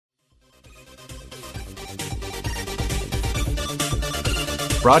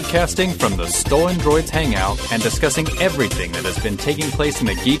broadcasting from the Stolen Droids Hangout and discussing everything that has been taking place in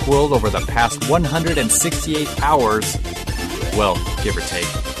the geek world over the past 168 hours. Well, give or take.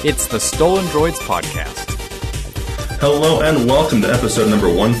 It's the Stolen Droids Podcast. Hello and welcome to episode number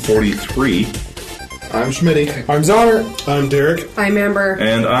 143. I'm Schmitty. I'm Zoner. I'm Derek. I'm Amber.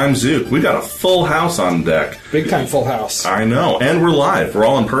 And I'm Zook. We got a full house on deck. Big time full house. I know. And we're live. We're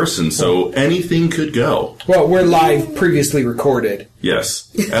all in person, so anything could go. Well, we're live, previously recorded. Yes.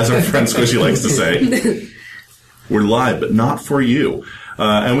 As our friend Squishy likes to say. We're live, but not for you.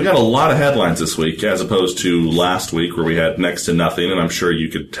 And we got a lot of headlines this week, as opposed to last week where we had next to nothing, and I'm sure you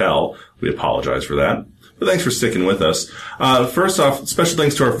could tell. We apologize for that. But thanks for sticking with us. First off, special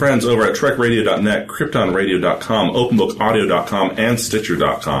thanks to our friends over at TrekRadio.net, KryptonRadio.com, OpenBookAudio.com, and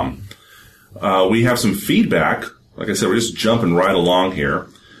Stitcher.com. We have some feedback. Like I said, we're just jumping right along here.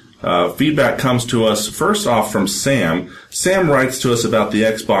 Feedback comes to us first off from Sam. Sam writes to us about the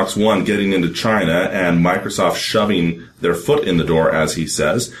Xbox One getting into China and Microsoft shoving their foot in the door, as he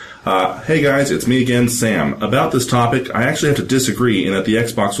says. Hey guys, it's me again, Sam. About this topic, I actually have to disagree in that the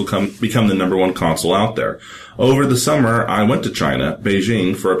Xbox will become the number one console out there. Over the summer, I went to China,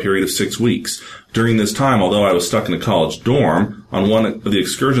 Beijing, for a period of 6 weeks. During this time, although I was stuck in a college dorm, on one of the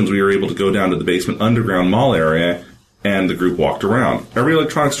excursions we were able to go down to the basement underground mall area, and the group walked around. Every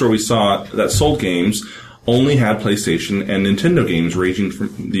electronics store we saw that sold games only had PlayStation and Nintendo games, ranging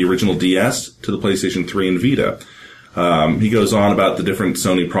from the original DS to the PlayStation 3 and Vita. He goes on about the different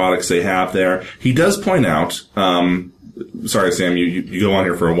Sony products they have there. He does point out, sorry Sam, you go on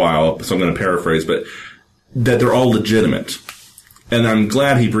here for a while, so I'm going to paraphrase, but that they're all legitimate. And I'm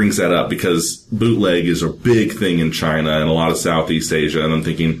glad he brings that up because bootleg is a big thing in China and a lot of Southeast Asia, and I'm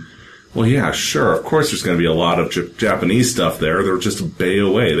thinking, well, yeah, sure, of course there's going to be a lot of Japanese stuff there. They're just a bay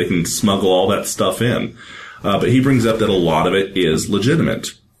away. They can smuggle all that stuff in. But he brings up that a lot of it is legitimate.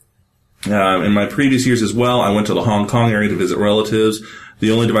 In my previous years as well, I went to the Hong Kong area to visit relatives.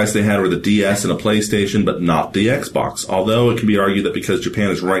 The only device they had were the DS and a PlayStation, but not the Xbox. Although it can be argued that because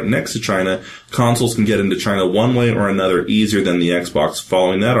Japan is right next to China, consoles can get into China one way or another easier than the Xbox.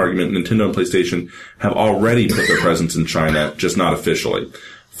 Following that argument, Nintendo and PlayStation have already put their presence in China, just not officially.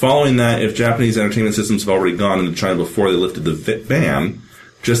 Following that, if Japanese entertainment systems have already gone into China before they lifted the ban,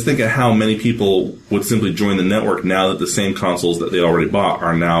 just think of how many people would simply join the network now that the same consoles that they already bought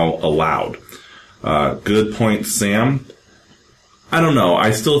are now allowed. Good point, Sam. I don't know.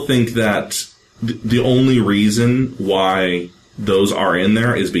 I still think that the only reason why those are in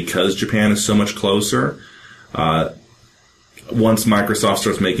there is because Japan is so much closer. Once Microsoft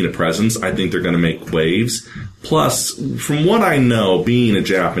starts making a presence, I think they're going to make waves. Plus, from what I know, being a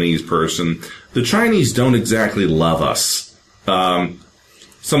Japanese person, the Chinese don't exactly love us.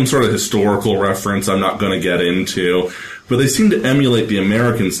 Some sort of historical reference I'm not going to get into, but they seem to emulate the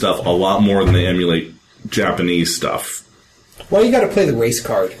American stuff a lot more than they emulate Japanese stuff. Well, you got to play the race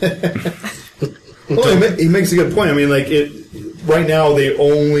card. Well, he makes a good point. I mean, right now they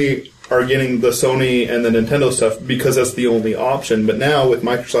only are getting the Sony and the Nintendo stuff because that's the only option. But now, with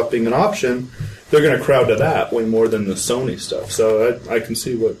Microsoft being an option, they're going to crowd to that way more than the Sony stuff. So I can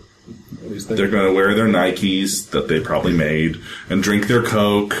see what he's thinking. They're going to wear their Nikes that they probably made and drink their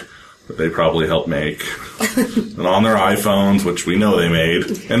Coke that they probably helped make and on their iPhones, which we know they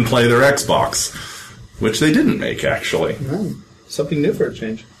made, and play their Xbox, which they didn't make, actually. No, something new for a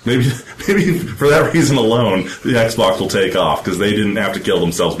change. Maybe for that reason alone, the Xbox will take off, because they didn't have to kill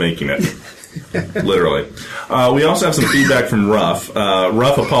themselves making it. Literally. We also have some feedback from Ruff.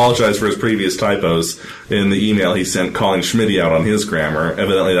 Ruff apologized for his previous typos in the email he sent calling Schmitty out on his grammar.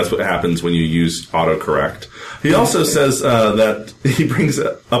 Evidently, that's what happens when you use autocorrect. He also says that he brings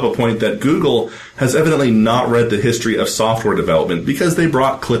up a point that Google has evidently not read the history of software development because they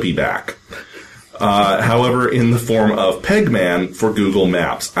brought Clippy back. However, in the form of Pegman for Google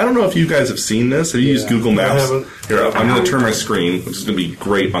Maps. I don't know if you guys have seen this. Have you used Google Maps? I haven't. Here, I'm going to turn my screen, which is going to be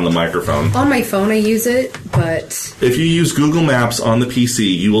great on the microphone. On my phone I use it, but If you use Google Maps on the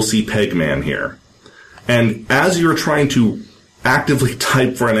PC, you will see Pegman here. And as you're trying to actively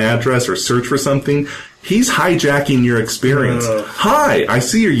type for an address or search for something, he's hijacking your experience. Hi, I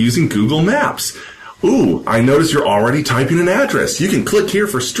see you're using Google Maps. Ooh, I notice you're already typing an address. You can click here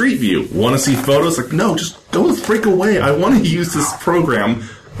for Street View. Want to see photos? Like, no, just go the frick away. I want to use this program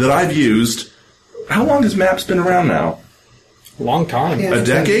that I've used. How long has Maps been around now? A long time. Yeah. A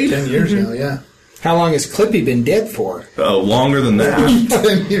decade? 10 years now, yeah. How long has Clippy been dead for? Longer than that.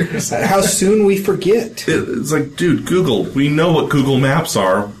 10 years. How soon we forget. It's like, dude, Google, we know what Google Maps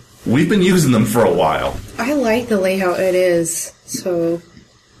are. We've been using them for a while. I like the layout it is, so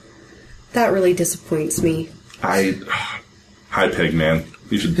that really disappoints me. Hi, Pegman.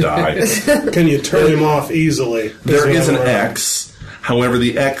 You should die. Can you turn him off easily? There is an X. However,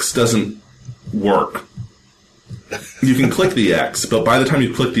 the X doesn't work. You can click the X, but by the time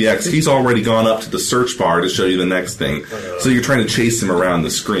you click the X, he's already gone up to the search bar to show you the next thing. So you're trying to chase him around the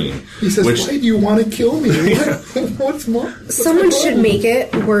screen. He says, why do you want to kill me? What's more? Someone should make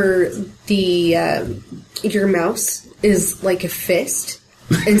it where the your mouse is like a fist,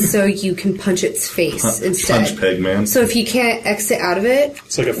 and so you can punch its face instead. Punch Pegman. So if you can't exit out of it,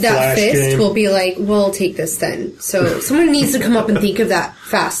 It's like a that Flash fist game. will be like, "Well, take this then." So someone needs to come up and think of that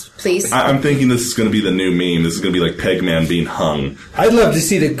fast, please. I'm thinking this is going to be the new meme. This is going to be like Pegman being hung. I'd love to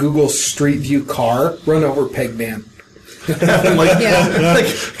see the Google Street View car run over Pegman. Yeah.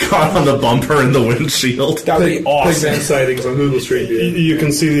 Caught on the bumper in the windshield. That would be awesome. Pegman sightings on Google Street View. You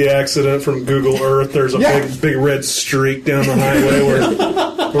can see the accident from Google Earth. There's a big red streak down the highway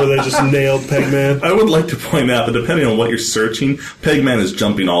where they just nailed Pegman. I would like to point out that depending on what you're searching, Pegman is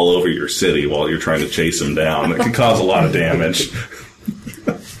jumping all over your city while you're trying to chase him down. It can cause a lot of damage.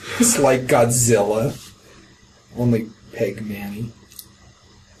 It's like Godzilla. Only Pegman-y.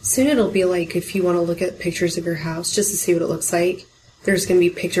 Soon it'll be like if you want to look at pictures of your house just to see what it looks like. There's going to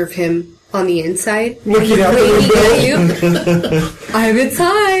be a picture of him on the inside. Looking out Waving the at you. I'm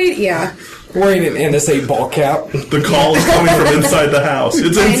inside. Yeah. wearing an NSA ball cap. The call is coming from inside the house.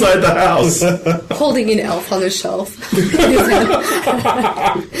 It's inside the house. Holding an elf on the shelf.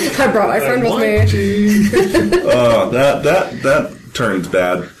 I brought my friend with me. That turned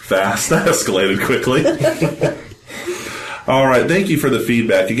bad fast. That escalated quickly. All right. Thank you for the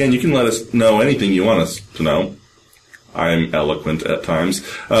feedback. Again, you can let us know anything you want us to know. I'm eloquent at times.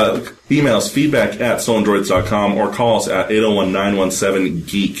 Emails feedback@stolandroids.com or call us at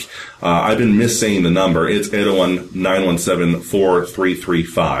 801-917-GEEK. I've been missaying the number. It's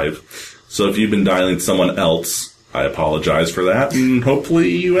 801-917-4335. So if you've been dialing someone else, I apologize for that, and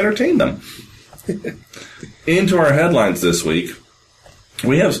hopefully you entertain them. Into our headlines this week.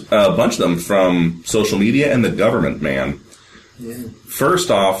 We have a bunch of them from social media and the government, man. Yeah. First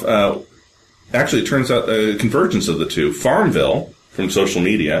off, actually, it turns out a convergence of the two. Farmville, from social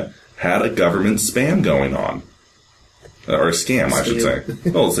media, had a government spam going on. Or a scam, I should say.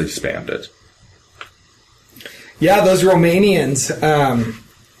 Well, they spammed it. Yeah, those Romanians,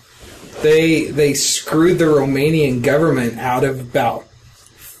 they screwed the Romanian government out of about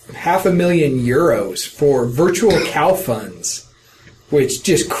 €500,000 for virtual cow funds, which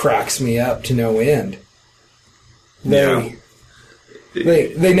just cracks me up to no end. They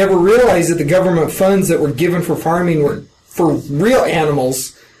never realized that the government funds that were given for farming were for real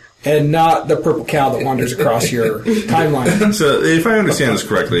animals and not the purple cow that wanders across your timeline. So, if I understand this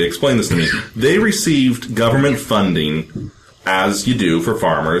correctly, explain this to me. They received government funding, as you do for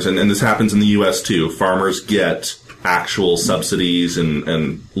farmers, and this happens in the U.S. too. Farmers get actual subsidies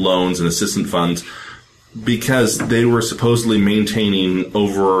and loans and assistance funds because they were supposedly maintaining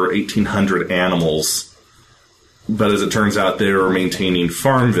over 1,800 animals. But as it turns out, they were maintaining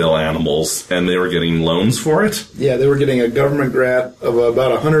Farmville animals, and they were getting loans for it? Yeah, they were getting a government grant of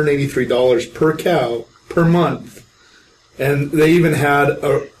about $183 per cow per month. And they even had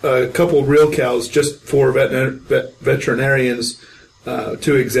a couple real cows just for veterinarians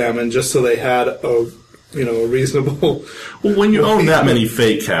to examine, just so they had a reasonable... Well, when you own that many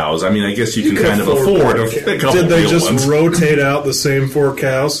fake cows, I mean, I guess you can kind of afford a couple Did they real just ones. rotate out the same 4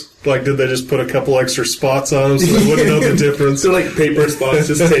 cows? Like, did they just put a couple extra spots on them so they wouldn't know the difference? They're like paper spots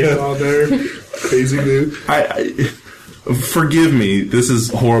just taped on there. Crazy glue. Forgive me, this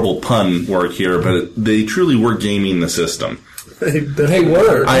is horrible pun work here, but they truly were gaming the system. They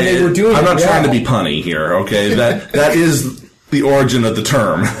were. And they were doing I'm not it trying to well. be punny here, okay? That is the origin of the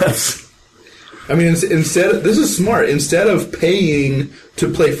term. I mean, instead, this is smart. Instead of paying to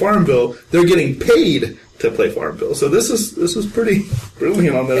play Farmville, they're getting paid to play Farmville. So this is pretty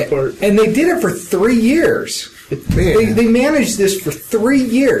brilliant on their part. And they did it for 3 years. They managed this for 3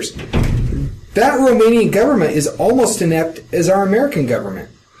 years. That Romanian government is almost inept as our American government.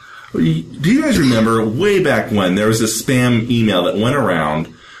 Do you guys remember way back when there was this spam email that went around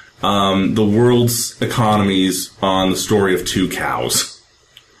the world's economies on the story of 2 cows?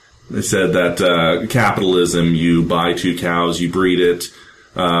 They said that capitalism, you buy 2 cows, you breed it,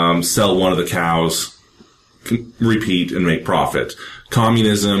 sell one of the cows, repeat, and make profit.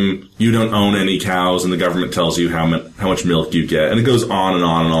 Communism, you don't own any cows, and the government tells you how much milk you get. And it goes on and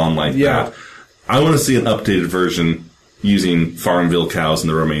on and on like that. I want to see an updated version using Farmville cows in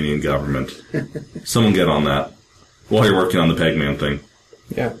the Romanian government. Someone get on that while you're working on the Pegman thing.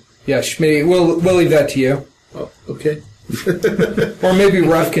 Yeah, Schmitty, we'll leave that to you. Oh, okay. Or maybe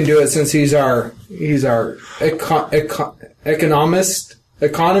Ruff can do it since he's our economist.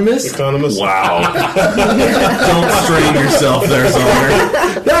 Economist? Wow. Don't strain yourself there,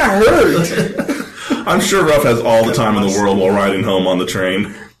 Sumner. That hurt. I'm sure Ruff has all the time in the world while riding home on the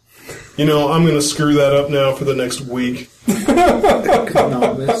train. You know, I'm going to screw that up now for the next week.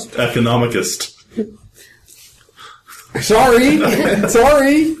 Economicist.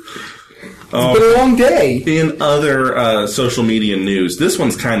 Sorry. It's been a long day. In other social media news, this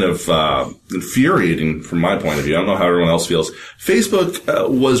one's kind of infuriating from my point of view. I don't know how everyone else feels. Facebook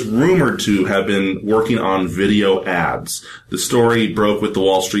was rumored to have been working on video ads. The story broke with the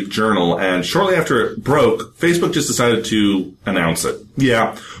Wall Street Journal, and shortly after it broke, Facebook just decided to announce it.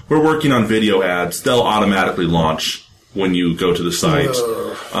 Yeah, we're working on video ads. They'll automatically launch when you go to the site.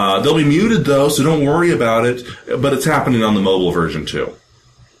 They'll be muted, though, so don't worry about it. But it's happening on the mobile version, too.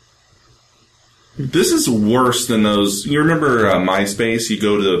 This is worse than those. You remember MySpace? You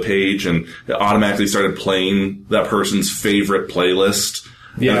go to the page and it automatically started playing that person's favorite playlist.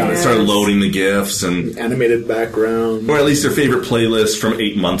 Yeah. And it started loading the GIFs and animated background. Or at least their favorite playlist from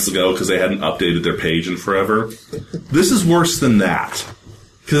 8 months ago because they hadn't updated their page in forever. This is worse than that.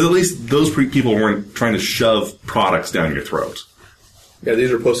 Because at least those people weren't trying to shove products down your throat. Yeah,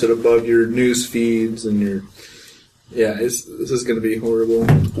 these are posted above your news feeds and your... Yeah, this is going to be horrible.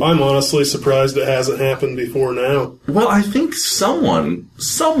 I'm honestly surprised it hasn't happened before now. Well, I think someone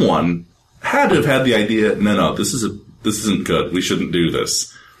had to have had the idea, no, this isn't good. We shouldn't do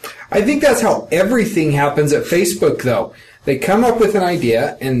this. I think that's how everything happens at Facebook, though. They come up with an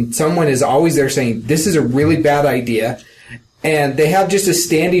idea, and someone is always there saying, this is a really bad idea, and they have just a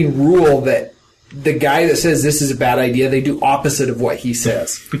standing rule that the guy that says this is a bad idea, they do opposite of what he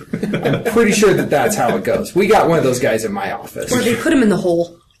says. I'm pretty sure that that's how it goes. We got one of those guys in my office. Or they put him in the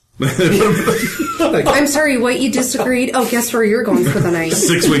hole. I'm sorry, what? You disagreed? Oh, guess where you're going for the night.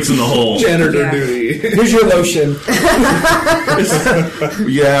 6 weeks in the hole. Janitor duty. Here's your lotion.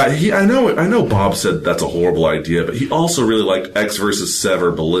 Yeah, I know Bob said that's a horrible idea, but he also really liked X versus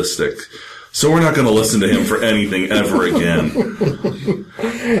Sever Ballistic. So we're not going to listen to him for anything ever again.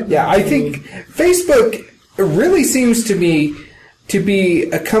 Yeah, I think Facebook really seems to me to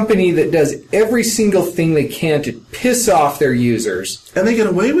be a company that does every single thing they can to piss off their users. And they get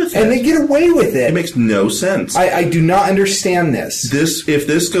away with it. It makes no sense. I do not understand this. If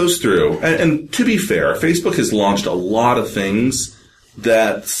this goes through, and to be fair, Facebook has launched a lot of things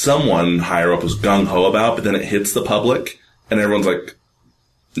that someone higher up was gung-ho about, but then it hits the public, and everyone's like,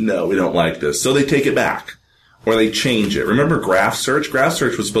 no, we don't like this. So they take it back. Or they change it. Remember Graph Search? Graph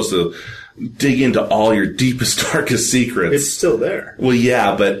Search was supposed to dig into all your deepest, darkest secrets. It's still there. Well,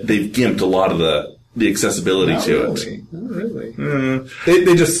 yeah, but they've gimped a lot of the accessibility to it. Not really.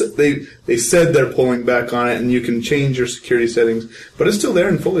 They said they're pulling back on it, and you can change your security settings, but it's still there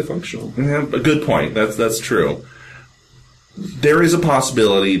and fully functional. Yeah, a good point. That's true. There is a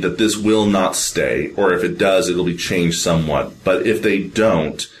possibility that this will not stay, or if it does, it'll be changed somewhat. But if they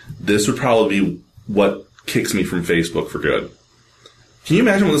don't, this would probably be what kicks me from Facebook for good. Can you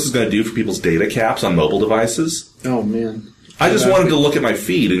imagine what this is going to do for people's data caps on mobile devices? Oh, man. I just wanted to look at my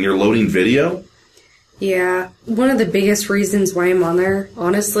feed, and you're loading video? Yeah. One of the biggest reasons why I'm on there,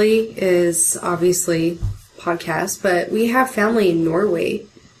 honestly, is obviously podcasts, but we have family in Norway.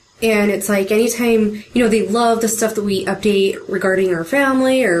 And it's like anytime, they love the stuff that we update regarding our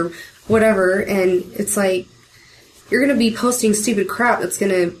family or whatever. And it's like, you're going to be posting stupid crap that's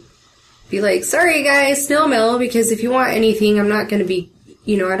going to be like, sorry guys, snail mail, because if you want anything, I'm not going to be,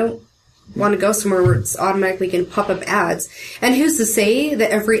 I don't want to go somewhere where it's automatically going to pop up ads. And who's to say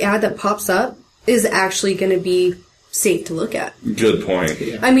that every ad that pops up is actually going to be safe to look at? Good point.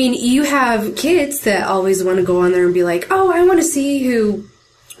 Yeah. I mean, you have kids that always want to go on there and be like, oh, I want to see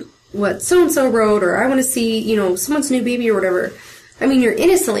what so-and-so wrote, or I want to see, someone's new baby or whatever. I mean, you're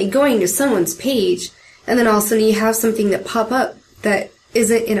innocently going to someone's page, and then all of a sudden you have something that pop up that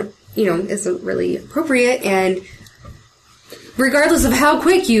isn't isn't really appropriate, and regardless of how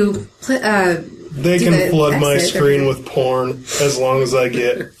quick you they can flood my screen with porn as long as I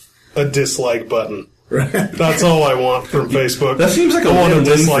get a dislike button. That's all I want from Facebook. That seems like a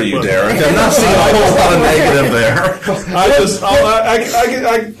win-win for you, Derek. I'm not seeing a whole lot of negative there.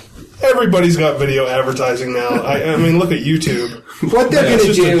 Everybody's got video advertising now. I mean, look at YouTube. What they're going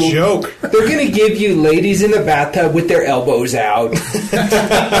to do? A joke. They're going to give you ladies in the bathtub with their elbows out, and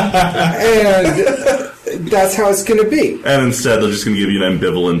that's how it's going to be. And instead, they're just going to give you an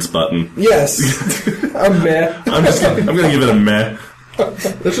ambivalence button. Yes, a meh. I'm going to give it a meh.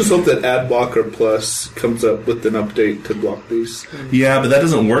 Let's just hope that AdBlocker Plus comes up with an update to block these. Yeah, but that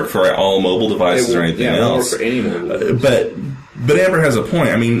doesn't work for all mobile devices or anything else. It won't work for any mobile device. But But Amber has a point.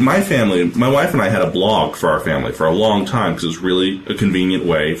 I mean, my wife and I had a blog for our family for a long time because it was really a convenient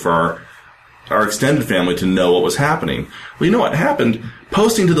way for our extended family to know what was happening. Well, you know what happened?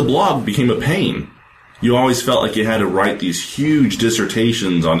 Posting to the blog became a pain. You always felt like you had to write these huge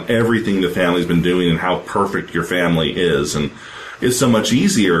dissertations on everything the family's been doing and how perfect your family is. And it's so much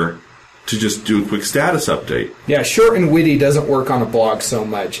easier to just do a quick status update. Yeah, short and witty doesn't work on a blog so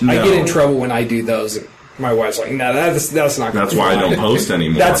much. No. I get in trouble when I do those. My wife's like, no, that's not That's why I don't post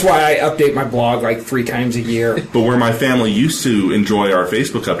anymore. That's why I update my blog like 3 times a year. But where my family used to enjoy our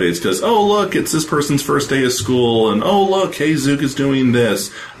Facebook updates because, oh, look, it's this person's first day of school, and, oh, look, hey, Zook is doing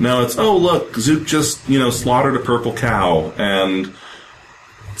this. Now it's, oh, look, Zook just, slaughtered a purple cow and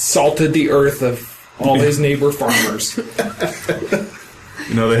salted the earth of all his neighbor farmers.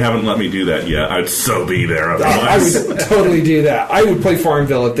 They haven't let me do that yet. I'd so be there otherwise. otherwise. I would totally do that. I would play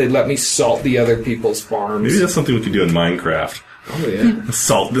Farmville if they'd let me salt the other people's farms. Maybe that's something we could do in Minecraft. Oh, yeah.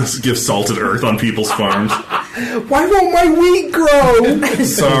 Give salted earth on people's farms. Why won't my wheat grow?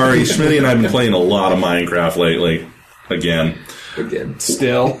 Sorry, Schmitty and I have been playing a lot of Minecraft lately. Again.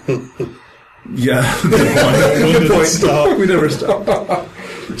 Still. Yeah, good point. We never stop.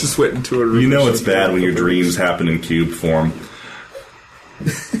 Just went into a. You know it's bad when your dreams happen in cube form.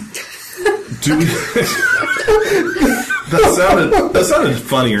 That sounded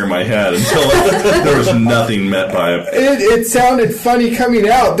funnier in my head until there was nothing met by it. It sounded funny coming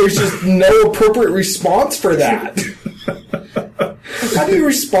out. There's just no appropriate response for that. How do you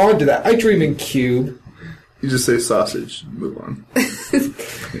respond to that? I dream in cube. You just say sausage. Move on.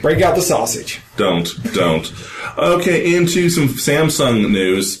 Break out the sausage. Don't. Okay, into some Samsung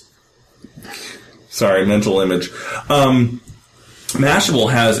news. Sorry, mental image. Mashable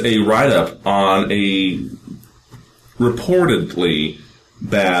has a write-up on a reportedly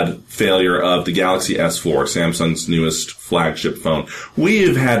bad failure of the Galaxy S4, Samsung's newest flagship phone. We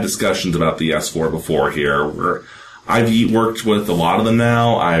have had discussions about the S4 before here. I've worked with a lot of them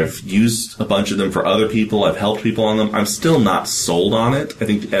now. I've used a bunch of them for other people. I've helped people on them. I'm still not sold on it. I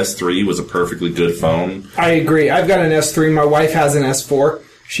think the S3 was a perfectly good phone. I agree. I've got an S3. My wife has an S4.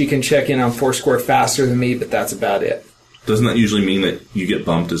 She can check in on Foursquare faster than me, but that's about it. Doesn't that usually mean that you get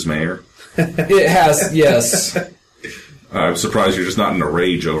bumped as mayor? It has, yes. I'm surprised you're just not in a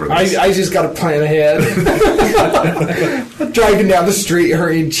rage over this. I just got to plan ahead. Driving down the street,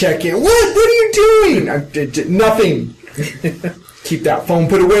 hurry and check in. What are you doing? Nothing. Keep that phone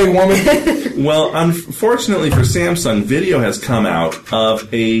put away, woman. Well, unfortunately for Samsung, video has come out of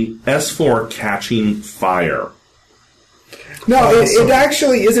a S4 catching fire. No, it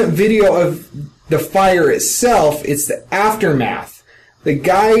actually isn't video of the fire itself, it's the aftermath. The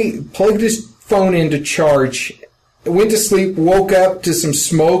guy plugged his phone in to charge, went to sleep, woke up to some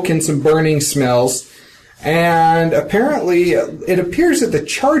smoke and some burning smells, and apparently it appears that the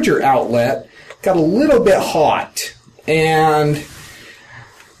charger outlet got a little bit hot and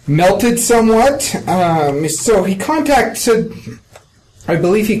melted somewhat. So he contacted, I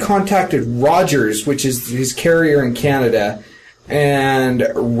believe he contacted Rogers, which is his carrier in Canada, and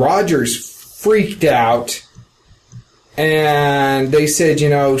Rogers freaked out, and they said,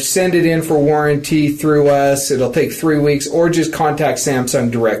 send it in for warranty through us. It'll take 3 weeks, or just contact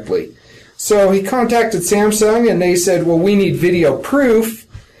Samsung directly. So he contacted Samsung, and they said, well, we need video proof.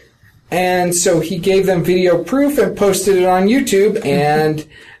 And so he gave them video proof and posted it on YouTube, and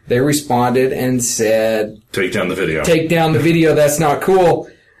they responded and said, take down the video. Take down the video. That's not cool.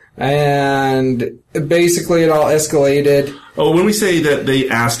 And basically it all escalated. Oh, when we say that they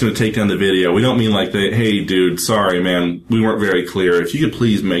asked him to take down the video, we don't mean like, hey, dude, sorry, man, we weren't very clear. If you could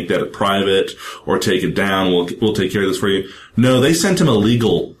please make that private or take it down, we'll take care of this for you. No, they sent him a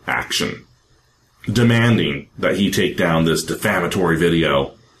legal action demanding that he take down this defamatory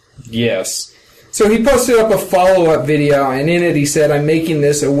video. Yes. So he posted up a follow-up video, and in it he said, I'm making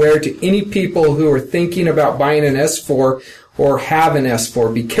this aware to any people who are thinking about buying an S4 or have an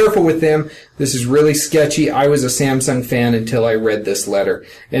S4. Be careful with them. This is really sketchy. I was a Samsung fan until I read this letter.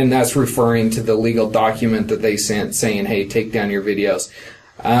 And that's referring to the legal document that they sent saying, hey, take down your videos.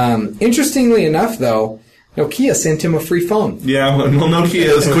 Interestingly enough, though, Nokia sent him a free phone. Yeah, well, Nokia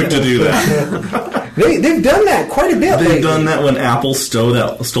is quick to do that. They've done that quite a bit lately. They've done that when Apple stole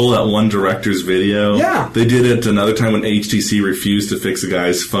that one director's video. Yeah. They did it another time when HTC refused to fix a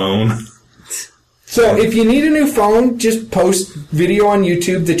guy's phone. So if you need a new phone, just post video on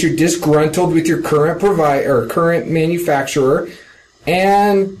YouTube that you're disgruntled with your current provider or current manufacturer,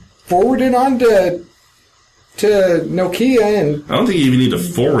 and forward it on to to Nokia, and I don't think you even need to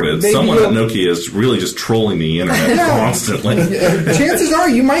forward it. Maybe Someone at Nokia is really just trolling the internet constantly. chances are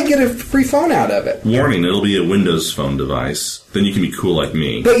you might get a free phone out of it. Warning, it'll be a Windows Phone device. Then you can be cool like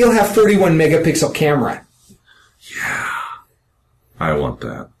me. But you'll have 31 megapixel camera. I want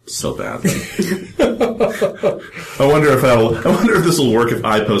that so badly. I wonder if this will work if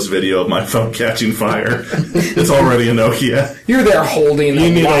I post video of my phone catching fire. It's already a Nokia. You're there holding the You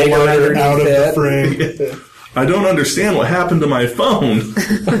need lighter a lighter underneath out of the it. frame. I don't understand what happened to my phone.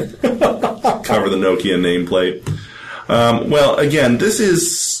 Cover the Nokia nameplate. Well, again, this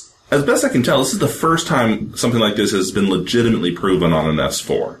is, as best I can tell, this is the first time something like this has been legitimately proven on an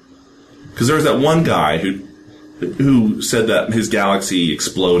S4. Because there was that one guy who said that his Galaxy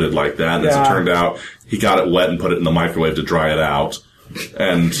exploded like that, and as it turned out, he got it wet and put it in the microwave to dry it out.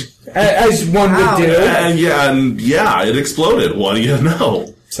 And as one would do. And it exploded. What do you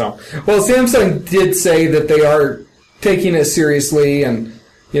know? So, well, Samsung did say that they are taking it seriously, and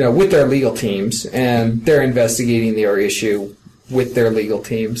with their legal teams, and they're investigating their issue with their legal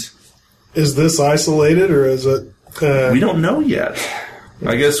teams. Is this isolated, or is it? We don't know yet.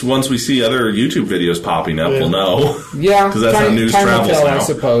 I guess once we see other YouTube videos popping up, we'll know. Yeah, because that's how news travels tell, now. I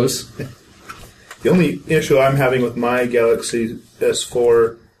suppose. The only issue I'm having with my Galaxy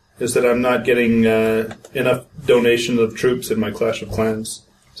S4 is that I'm not getting enough donation of troops in my Clash of Clans.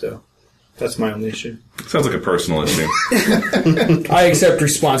 So that's my only issue. Sounds like a personal issue. I accept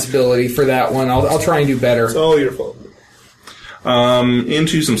responsibility for that one. I'll try and do better. It's all your fault.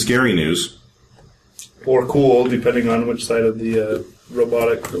 Into some scary news. Or cool, depending on which side of the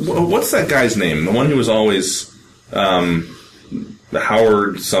robotic. What's that guy's name? The one who was always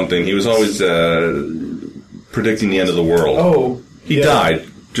Howard something. He was always predicting the end of the world. Oh, he died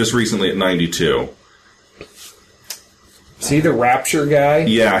just recently at 92. Is he the Rapture guy?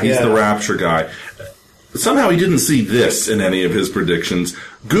 Yeah, he's the Rapture guy. Somehow he didn't see this in any of his predictions.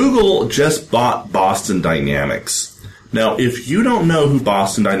 Google just bought Boston Dynamics. Now, if you don't know who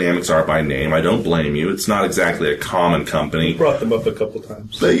Boston Dynamics are by name, I don't blame you. It's not exactly a common company. Brought them up a couple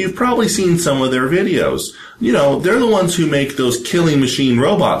times. But you've probably seen some of their videos. They're the ones who make those killing machine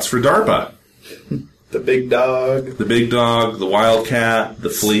robots for DARPA. The big dog. The big dog, the wildcat, the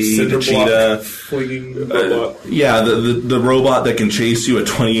flea, Cinder the cheetah. Flinging robot. The robot that can chase you at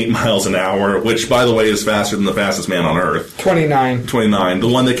 28 miles an hour, which, by the way, is faster than the fastest man on Earth. 29. The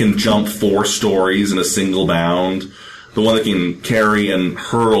one that can jump 4 stories in a single bound. The one that can carry and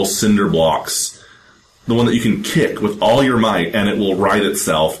hurl cinder blocks. The one that you can kick with all your might and it will right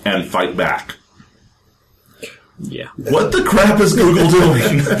itself and fight back. Yeah. What the crap is Google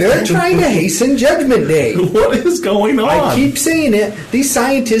doing? They're trying to hasten Judgment Day. What is going on? I keep saying it. These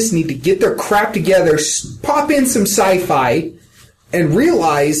scientists need to get their crap together, pop in some sci-fi, and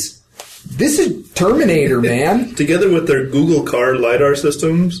realize this is Terminator, man. Together with their Google car LiDAR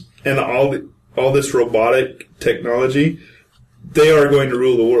systems and all this robotic technology, they are going to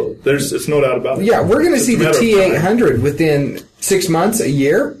rule the world. It's no doubt about it. Yeah, we're going to see the T800 within 6 months, a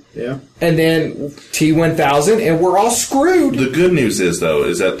year. Yeah. And then T1000, and we're all screwed. The good news is, though,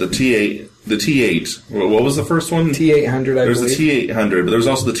 is that the T8, what was the first one? T800, I There's believe. the T800, but there's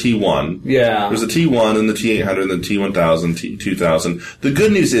also the T1. Yeah. There's the T1 and the T800 and the T1000, T2000. The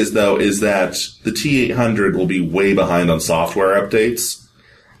good news is, though, is that the T800 will be way behind on software updates.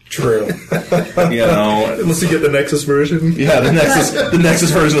 True. Unless you get the Nexus version. Yeah, the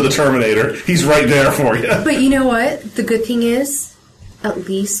Nexus version of the Terminator. He's right there for you. But you know what? The good thing is, at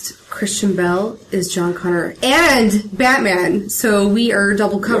least Christian Bale is John Connor and Batman, so we are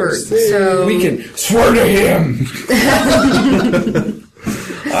double covered. So we can swear to him.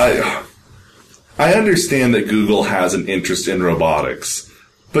 I understand that Google has an interest in robotics,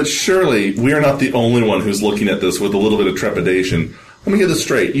 but surely we are not the only one who's looking at this with a little bit of trepidation. Let me get this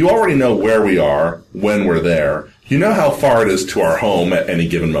straight. You already know where we are, when we're there. You know how far it is to our home at any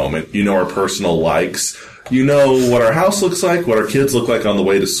given moment. You know our personal likes. You know what our house looks like, what our kids look like on the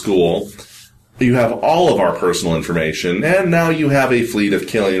way to school. You have all of our personal information, and now you have a fleet of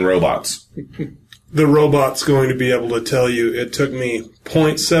killing robots. The robot's going to be able to tell you it took me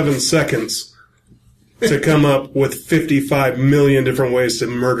 0.7 seconds to come up with 55 million different ways to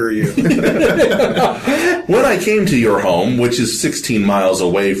murder you. When I came to your home, which is 16 miles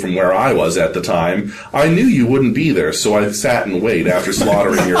away from where I was at the time, I knew you wouldn't be there, so I sat and waited after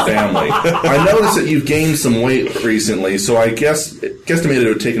slaughtering your family. I noticed that you've gained some weight recently, so I guesstimated it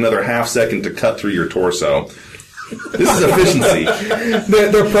would take another half second to cut through your torso. This is efficiency.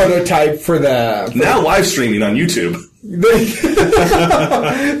 The prototype for the... Now live streaming on YouTube.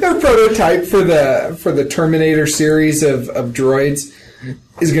 The prototype for the Terminator series of droids.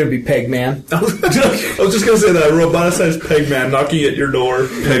 is going to be Pegman. I was just going to say that roboticized Pegman knocking at your door.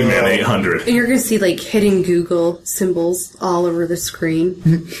 Pegman 800. And you're going to see like hidden Google symbols all over the screen.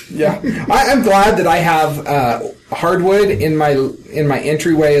 Yeah, I'm glad that I have hardwood in my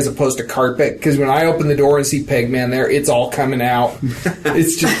entryway as opposed to carpet, because when I open the door and see Pegman there, it's all coming out.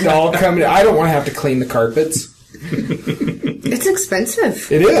 It's just all coming out. I don't want to have to clean the carpets. It's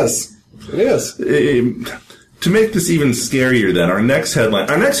expensive. It is. It is. To make this even scarier, then, our next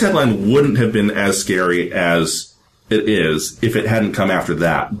headline wouldn't have been as scary as it is if it hadn't come after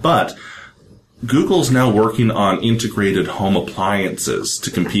that. But Google's now working on integrated home appliances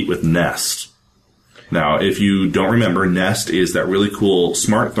to compete with Nest. Now, if you don't remember, Nest is that really cool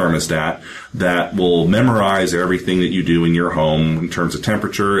smart thermostat that will memorize everything that you do in your home in terms of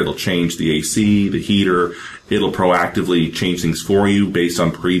temperature. It'll change the AC, the heater. It'll proactively change things for you based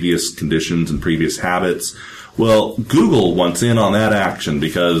on previous conditions and previous habits. Well, Google wants in on that action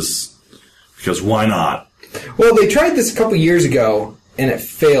because why not? Well, they tried this a couple years ago, and it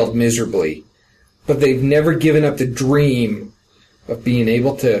failed miserably. But they've never given up the dream of being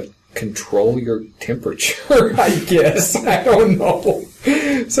able to control your temperature, I guess. I don't know.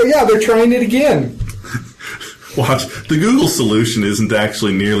 So, yeah, they're trying it again. Watch, the Google solution isn't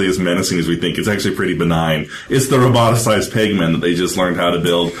actually nearly as menacing as we think. It's actually pretty benign. It's the roboticized Pegman that they just learned how to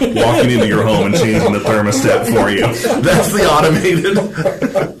build, walking into your home and changing the thermostat for you. That's the automated.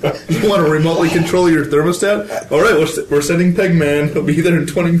 You want to remotely control your thermostat? All right, we're sending Pegman. He'll be there in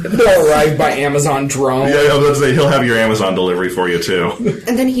 20 minutes. They'll arrive by Amazon drone. Yeah, I was going to say, he'll have your Amazon delivery for you, too.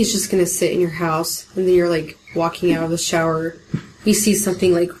 And then he's just going to sit in your house, and then you're like walking out of the shower. You see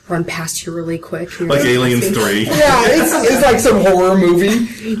something like run past you really quick. Like Aliens 3. Yeah, it's like some horror movie.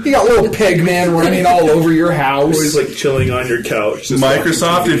 You got little Pegman running all over your house. Always like chilling on your couch.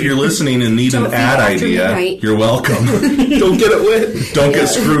 Microsoft, if you're listening and need an ad idea, you're welcome. Don't get it wet. Don't get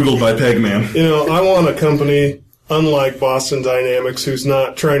scroogled by Pegman. You know, I want a company unlike Boston Dynamics who's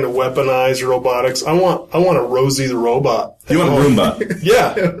not trying to weaponize robotics. I want a Rosie the robot. You want a Roomba?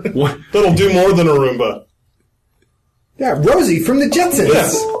 Yeah. What? That'll do more than a Roomba. Yeah, Rosie from the Jetsons.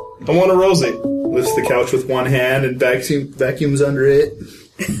 Yes. I want a Rosie. Lifts the couch with one hand and vacuums under it.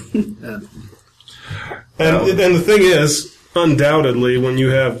 And the thing is, undoubtedly, when you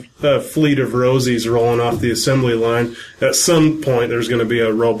have a fleet of Rosies rolling off the assembly line, at some point there's going to be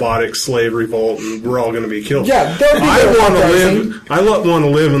a robotic slave revolt, and we're all going to be killed. Yeah, I want to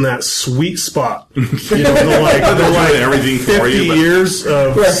live in that sweet spot. You know, the like everything for 50 you, years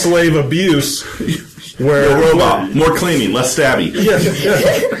of slave abuse. Where a robot, more cleaning, less stabby.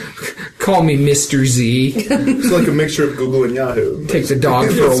 Call me Mr. Z. It's like a mixture of Google and Yahoo. Take the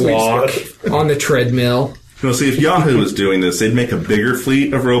dog for a walk on the treadmill. You see, if Yahoo was doing this, they'd make a bigger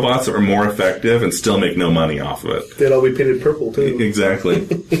fleet of robots that were more effective and still make no money off of it. They'd all be painted purple, too. Exactly.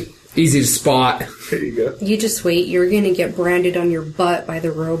 Easy to spot. There you go. You just wait. You're going to get branded on your butt by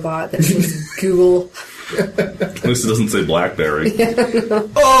the robot that says Google. At least it doesn't say BlackBerry.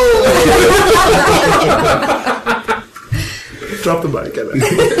 Drop the mic.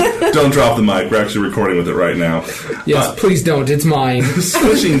 Don't drop the mic. We're actually recording with it right now. Yes, please don't. It's mine.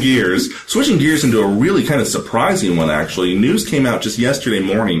 Switching gears into a really kind of surprising one, actually. News came out just yesterday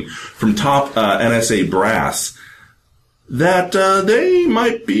morning from top NSA brass that they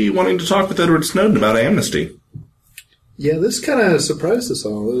might be wanting to talk with Edward Snowden about amnesty. Yeah, this kind of surprised us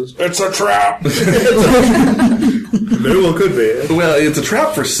all. It's a trap. Very well could be. Well, it's a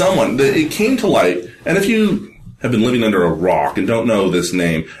trap for someone. It came to light, and if you have been living under a rock and don't know this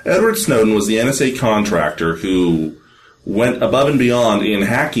name, Edward Snowden was the NSA contractor who went above and beyond in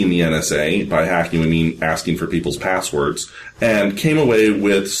hacking the NSA. By hacking, we mean asking for people's passwords, and came away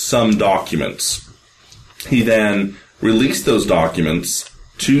with some documents. He then released those documents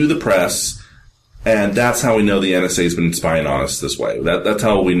to the press, and that's how we know the NSA has been spying on us this way. That's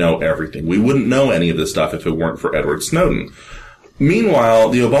how we know everything. We wouldn't know any of this stuff if it weren't for Edward Snowden. Meanwhile,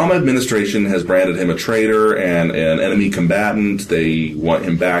 the Obama administration has branded him a traitor and an enemy combatant. They want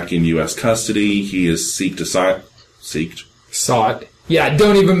him back in U.S. custody. He is Sought. Yeah,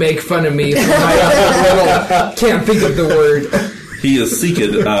 don't even make fun of me for my can't think of the word. He is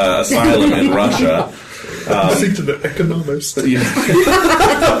seeked asylum in Russia. Seek to the economists.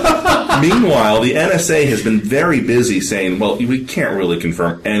 Meanwhile, the NSA has been very busy saying, well, we can't really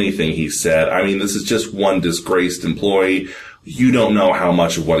confirm anything he said. I mean, this is just one disgraced employee. You don't know how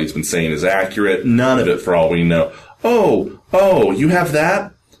much of what he's been saying is accurate. None of it for all we know. Oh, you have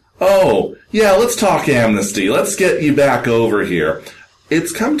that? Oh, yeah, let's talk amnesty. Let's get you back over here.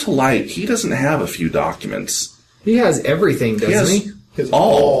 It's come to light he doesn't have a few documents. He has everything, doesn't he?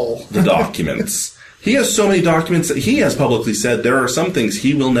 All the documents. He has so many documents that he has publicly said there are some things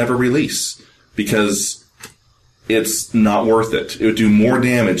he will never release because it's not worth it. It would do more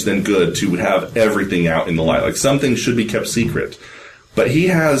damage than good to have everything out in the light. Like, some things should be kept secret. But he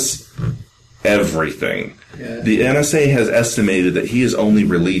has everything. Yeah. The NSA has estimated that he has only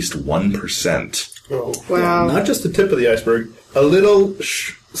released 1%. Oh. Wow. Not just the tip of the iceberg, a little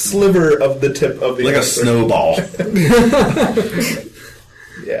sliver of the tip of the like iceberg. A snowball.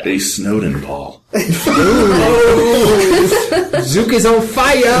 Yeah. A Snowden ball. Zook is on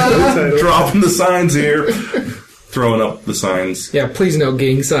fire! Dropping the signs here. Throwing up the signs. Yeah, please no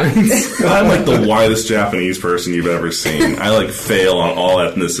gang signs. I'm like the whitest Japanese person you've ever seen. I like fail on all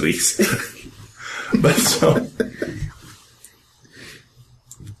ethnicities. But so...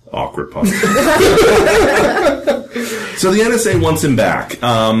 Awkward pause. So the NSA wants him back.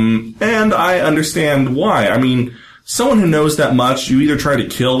 And I understand why. I mean, someone who knows that much, you either try to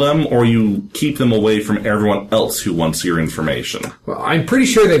kill them or you keep them away from everyone else who wants your information. Well, I'm pretty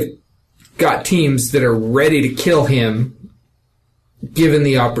sure they've got teams that are ready to kill him given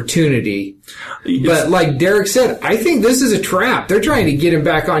the opportunity. But like Derek said, I think this is a trap. They're trying to get him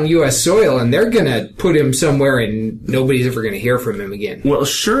back on U.S. soil, and they're going to put him somewhere and nobody's ever going to hear from him again. Well,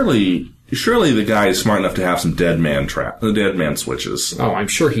 surely the guy is smart enough to have some dead man switches. Oh, I'm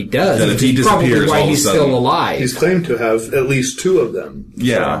sure he does. That if he That's probably disappears, why all of a he's sudden- still alive. He's claimed to have at least 2 of them.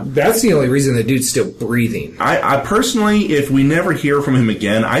 Yeah. That's the only reason the dude's still breathing. I personally, if we never hear from him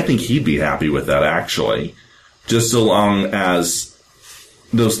again, I think he'd be happy with that, actually. Just so long as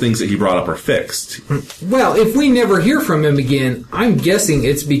those things that he brought up are fixed. Well, if we never hear from him again, I'm guessing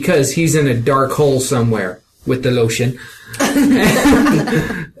it's because he's in a dark hole somewhere with the lotion.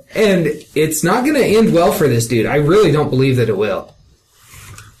 And it's not going to end well for this dude. I really don't believe that it will.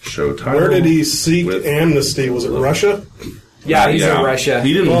 Show title. Where did he seek amnesty? Was it Russia? Yeah, he's in Russia.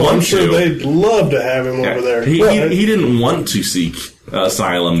 He didn't Well, want I'm sure to. they'd love to have him over there. He didn't want to seek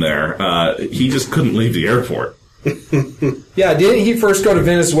asylum there. He just couldn't leave the airport. Yeah, didn't he first go to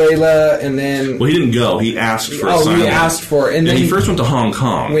Venezuela and then... Well, he didn't go. He asked for asylum. he asked for it. And then he first went to Hong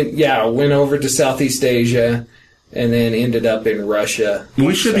Kong. went over to Southeast Asia and then ended up in Russia.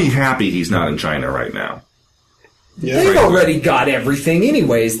 We should be happy he's not in China right now. Yeah. They've already got everything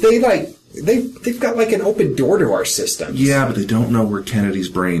anyways. They've got like an open door to our systems. Yeah, but they don't know where Kennedy's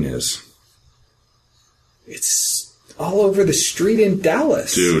brain is. It's all over the street in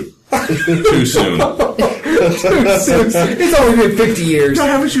Dallas. Dude, too soon. It's only been 50 years. No,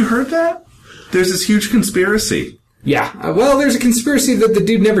 haven't you heard that? There's this huge conspiracy. Yeah. Well, there's a conspiracy that the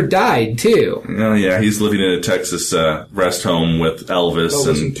dude never died, too. Oh, yeah, he's living in a Texas rest home with Elvis.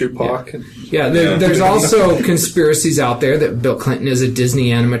 Elvis and Tupac. Yeah, there's also conspiracies out there that Bill Clinton is a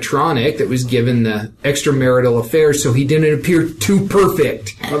Disney animatronic that was given the extramarital affairs so he didn't appear too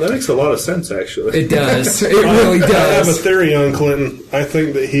perfect. Well, that makes a lot of sense, actually. It does. It really I have a does. theory on Clinton. I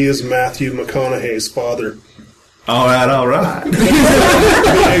think that he is Matthew McConaughey's father. All right.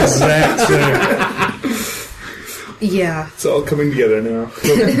 The exact same. Yeah. It's all coming together now.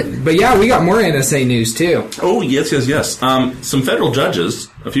 But yeah, we got more NSA news, too. Oh, yes. Some federal judges,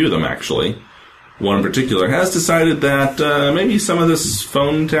 a few of them actually, one in particular, has decided that maybe some of this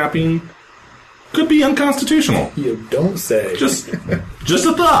phone tapping could be unconstitutional. You don't say. Just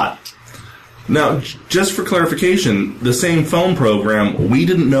a thought. Now, just for clarification, the same phone program we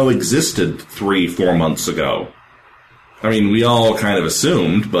didn't know existed 3-4 months ago. I mean, we all kind of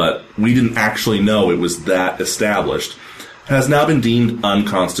assumed, but we didn't actually know it was that established, has now been deemed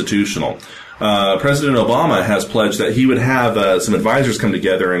unconstitutional. President Obama has pledged that he would have some advisors come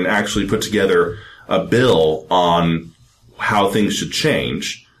together and actually put together a bill on how things should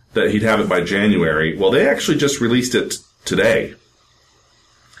change, that he'd have it by January. Well, they actually just released it today.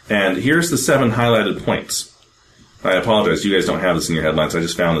 And here's the 7 highlighted points. I apologize, you guys don't have this in your headlines. I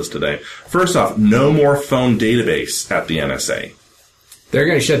just found this today. First off, no more phone database at the NSA. They're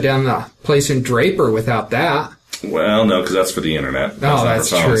going to shut down the place in Draper without that. Well, no, because that's for the internet. Oh, not that's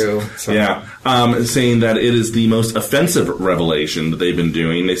for phones. true. So- Yeah. Saying that it is the most offensive revelation that they've been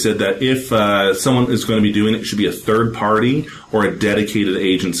doing. They said that if someone is going to be doing it, it should be a third party or a dedicated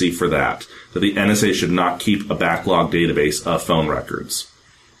agency for that. That the NSA should not keep a backlog database of phone records.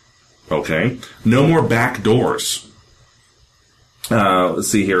 Okay. No more back doors. Let's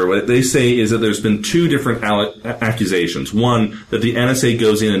see here. What they say is that there's been 2 different accusations. One, that the NSA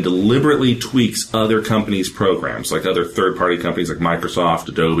goes in and deliberately tweaks other companies' programs, like other third-party companies like Microsoft,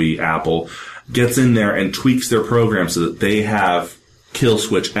 Adobe, Apple, gets in there and tweaks their programs so that they have kill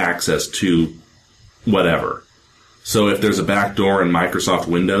switch access to whatever. So if there's a backdoor in Microsoft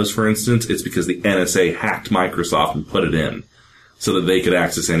Windows, for instance, it's because the NSA hacked Microsoft and put it in. so that they could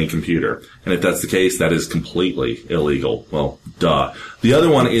access any computer. And if that's the case, that is completely illegal. Well, duh. The other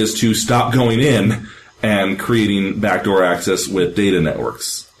one is to stop going in and creating backdoor access with data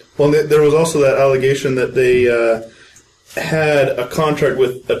networks. Well, there was also that allegation that they had a contract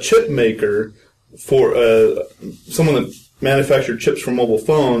with a chip maker for someone that manufactured chips for mobile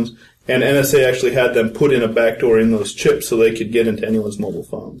phones, and NSA actually had them put in a backdoor in those chips so they could get into anyone's mobile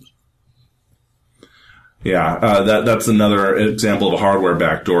phones. Yeah, that's another example of a hardware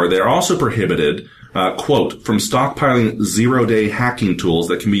backdoor. They're also prohibited, quote, from stockpiling zero-day hacking tools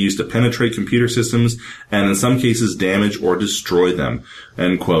that can be used to penetrate computer systems and in some cases damage or destroy them,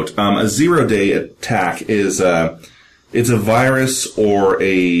 end quote. A zero-day attack is it's a virus or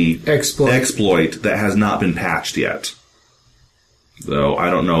a exploit that has not been patched yet. So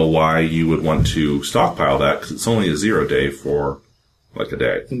I don't know why you would want to stockpile that, because it's only a 0 day for like a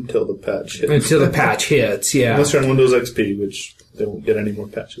day. Until the patch hits. Until the patch hits, yeah. Unless you're on Windows XP, which they won't get any more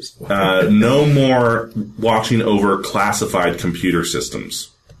patches. No more watching over classified computer systems.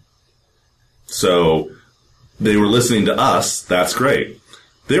 So they were listening to us. That's great.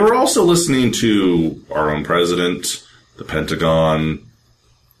 They were also listening to our own president, the Pentagon,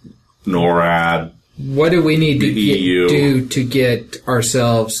 NORAD. What do we need to EU. do to get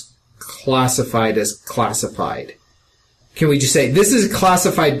ourselves classified as classified? Can we just say, this is a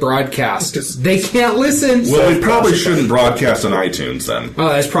classified broadcast? They can't listen. Well, we probably shouldn't broadcast on iTunes then. Oh,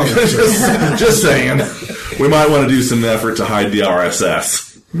 that's probably true. Just saying. We might want to do some effort to hide the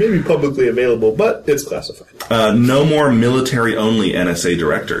RSS. Maybe publicly available, but it's classified. No more military-only NSA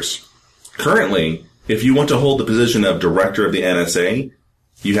directors. Currently, if you want to hold the position of director of the NSA,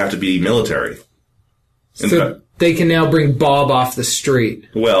 you have to be military. So they can now bring Bob off the street.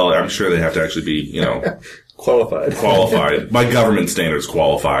 Well, I'm sure they have to actually be, Qualified. By government standards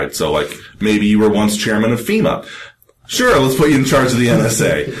qualified. So, like, maybe you were once chairman of FEMA. Sure, let's put you in charge of the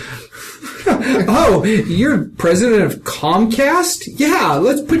NSA. Oh, you're president of Comcast? Yeah,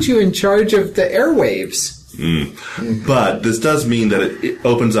 let's put you in charge of the airwaves. But this does mean that it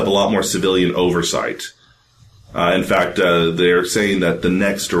opens up a lot more civilian oversight. In fact, they're saying that the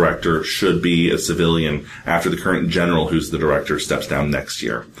next director should be a civilian after the current general who's the director steps down next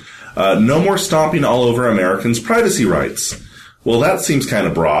year. No more stomping all over Americans' privacy rights. Well, that seems kind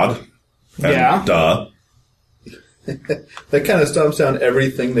of broad. And Yeah. Duh. That kind of stomps down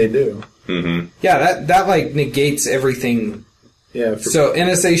everything they do. Mm-hmm. Yeah, that like negates everything. Yeah. So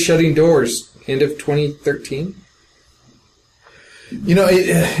NSA shutting doors, end of 2013?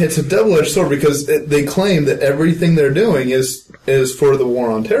 It's a double-edged sword because they claim that everything they're doing is for the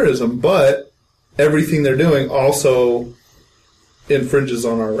war on terrorism, but everything they're doing also infringes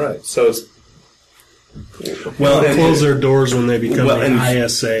on our rights. So it's Well, They close their doors when they become an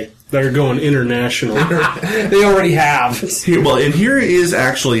ISA. They're going international. They already have. Here is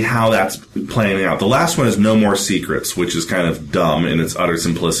actually how that's playing out. The last one is no more secrets, which is kind of dumb in its utter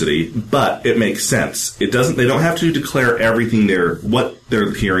simplicity, but it makes sense. They don't have to declare everything what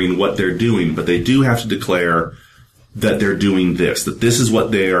they're hearing, what they're doing, but they do have to declare that they're doing this, that this is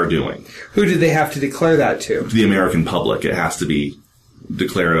what they are doing. Who do they have to declare that to? The American public. It has to be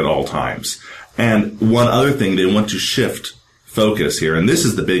declared at all times. And one other thing, they want to shift focus here, and this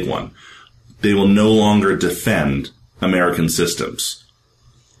is the big one. They will no longer defend American systems.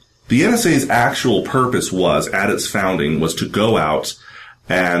 The NSA's actual purpose at its founding, was to go out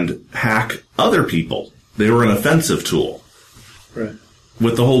and hack other people. They were an offensive tool. right.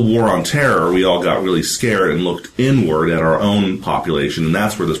 With the whole war on terror, we all got really scared and looked inward at our own population, and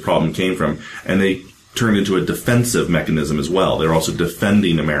that's where this problem came from. And they turned into a defensive mechanism as well. They're also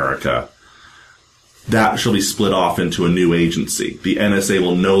defending America. That shall be split off into a new agency. The NSA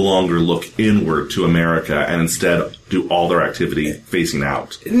will no longer look inward to America and instead do all their activity facing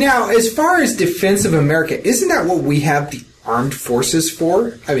out. Now, as far as defense of America, isn't that what we have the armed forces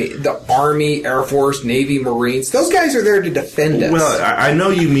for? I mean, the Army, Air Force, Navy, Marines, those guys are there to defend us. Well, I know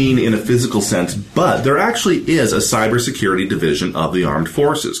you mean in a physical sense, but there actually is a cybersecurity division of the armed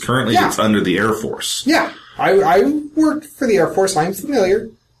forces. Currently, Yeah. it's under the Air Force. Yeah, I worked for the Air Force. I'm familiar.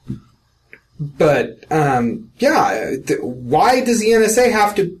 But, why does the NSA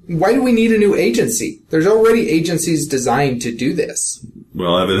why do we need a new agency? There's already agencies designed to do this.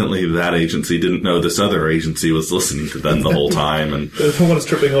 Well, evidently that agency didn't know this other agency was listening to them the whole time. And Everyone's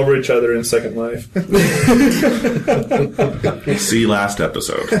tripping over each other in Second Life. see last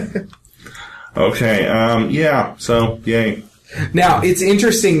episode. Okay, so yay. Now, it's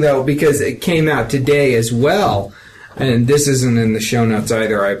interesting, though, because it came out today as well, and this isn't in the show notes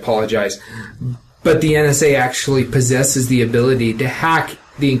either, I apologize, but the NSA actually possesses the ability to hack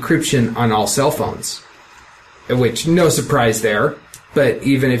the encryption on all cell phones. which no surprise there. But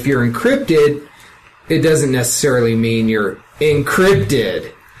even if you're encrypted, it doesn't necessarily mean you're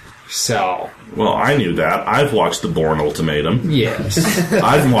encrypted. So... Well, I knew that. I've watched The Bourne Ultimatum. Yes.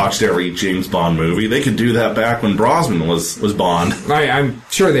 I've watched every James Bond movie. They could do that back when Brosnan was Bond. I'm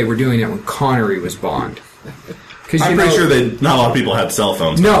sure they were doing it when Connery was Bond. I'm pretty sure not a lot of people had cell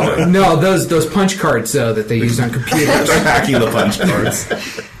phones. No, those punch cards that they use on computers. They're hacking the punch cards.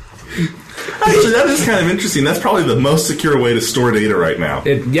 Actually, that is kind of interesting. That's probably the most secure way to store data right now.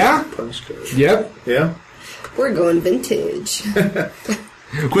 Yeah. Punch card. Yep. Yeah. We're going vintage.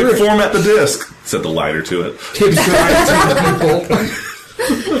 Quick, format the disc. Set the lighter to it. Tips to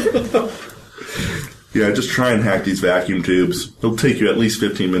people. Yeah, just try and hack these vacuum tubes. It'll take you at least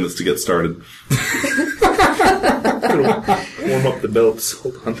 15 minutes to get started. Warm up the belts.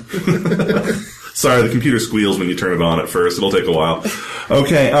 Hold on. Sorry, the computer squeals when you turn it on at first. It'll take a while.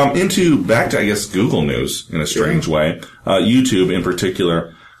 Okay, back to, I guess, Google News in a strange way. YouTube in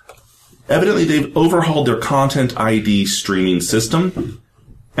particular. Evidently, they've overhauled their Content ID streaming system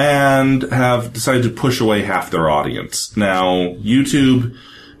and have decided to push away half their audience. Now, YouTube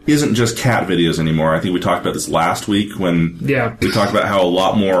isn't just cat videos anymore. I think we talked about this last week when we talked about how a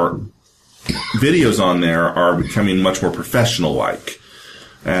lot more videos on there are becoming much more professional-like.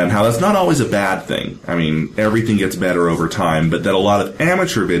 And how that's not always a bad thing. I mean, everything gets better over time, but that a lot of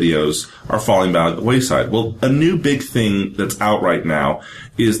amateur videos are falling by the wayside. Well, a new big thing that's out right now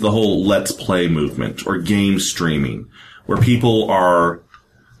is the whole Let's Play movement, or game streaming, where people are,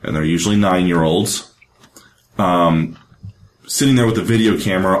 and they're usually 9-year-olds, sitting there with a video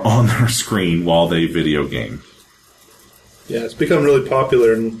camera on their screen while they video game. Yeah, it's become really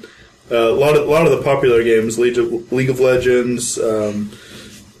popular, and a lot of the popular games, League of Legends, Grand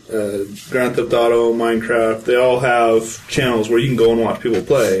Theft Auto, Minecraft, they all have channels where you can go and watch people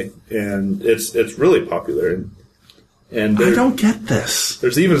play, and it's really popular. And I don't get this.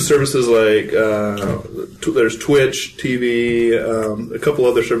 There's even services like there's Twitch TV, a couple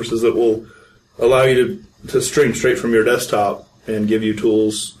other services that will allow you to stream straight from your desktop and give you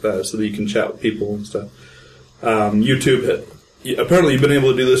tools so that you can chat with people and stuff. YouTube, apparently you've been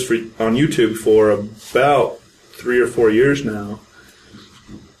able to do this on YouTube for about 3 or 4 years now.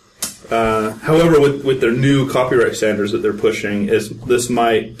 However, with their new copyright standards that they're pushing, this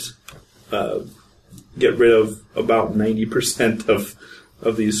might get rid of about 90% of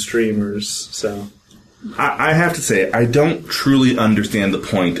these streamers. So, I have to say, I don't truly understand the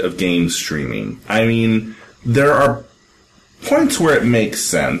point of game streaming. I mean, there are points where it makes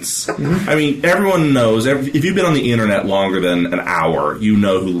sense. Mm-hmm. I mean, everyone knows, if you've been on the internet longer than an hour, you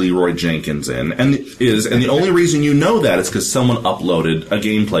know who Leroy Jenkins is. And the only reason you know that is because someone uploaded a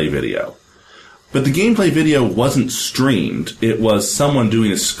gameplay video. But the gameplay video wasn't streamed. It was someone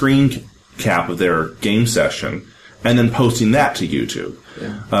doing a screen cap of their game session and then posting that to YouTube.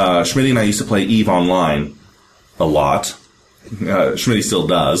 Yeah. Schmitty and I used to play EVE Online a lot. Schmitty still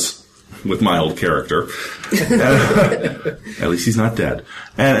does. With my old character, at least he's not dead.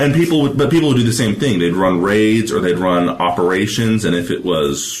 And people would do the same thing. They'd run raids or they'd run operations, and if it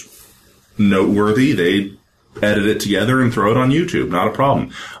was noteworthy, they'd edit it together and throw it on YouTube. Not a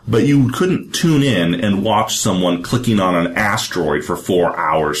problem. But you couldn't tune in and watch someone clicking on an asteroid for 4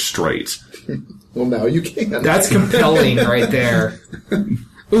 hours straight. Well, now you can. That's compelling right there.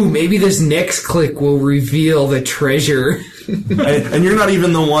 Ooh, maybe this next click will reveal the treasure. And you're not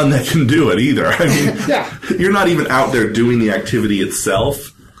even the one that can do it either. I mean, You're not even out there doing the activity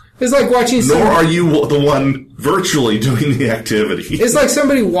itself. It's like watching Nor are you the one virtually doing the activity. It's like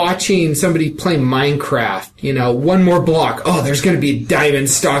watching somebody play Minecraft. You know, one more block. Oh, there's going to be a diamond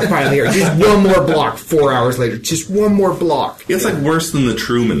stockpile here. Just one more block. 4 hours later, just one more block. It's like worse than the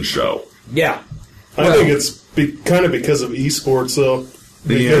Truman Show. Yeah. I think it's kind of because of esports, though.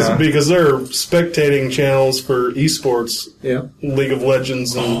 Because there are spectating channels for esports, League of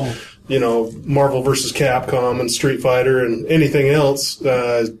Legends and Marvel vs. Capcom and Street Fighter and anything else.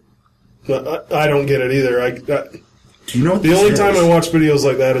 I don't get it either. Do you know what the only time I watch videos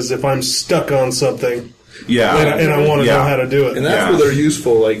like that is if I'm stuck on something, and I want to know how to do it. And that's where they're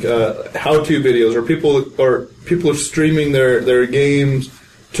useful, like how-to videos, or people are streaming their games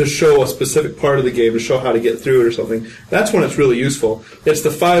to show a specific part of the game, to show how to get through it or something. That's when it's really useful. It's the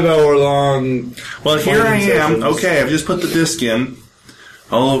 5-hour-long... Well, here I am. Okay, I've just put the disc in.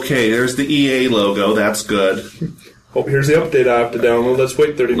 Oh, okay, there's the EA logo. That's good. Oh, here's the update I have to download. Let's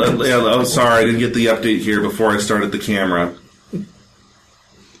wait 30 minutes. Sorry, I didn't get the update here before I started the camera.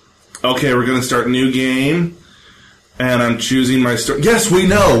 Okay, we're going to start a new game. and I'm choosing my story. Yes, we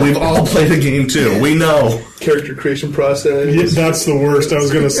know. We've all played a game too. We know. Character creation process. Yeah, that's the worst. I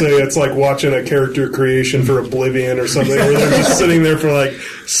was going to say it's like watching a character creation for Oblivion or something, where they're just sitting there for like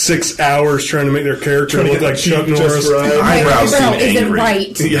 6 hours trying to make their character look like Chuck Norris. Right. Eyebrows seem is it angry.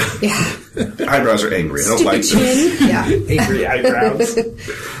 right? Yeah. Eyebrows are angry. I don't like them. Chin. Yeah. Angry eyebrows.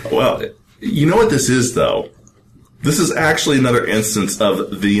 Well, you know what this is, though? This is actually another instance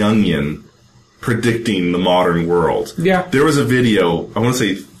of The Onion predicting the modern world. Yeah. There was a video, I want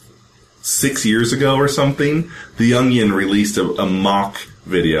to say 6 years ago or something. The Onion released a mock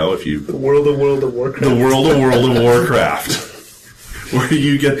video, The World of Warcraft. The World of Warcraft, where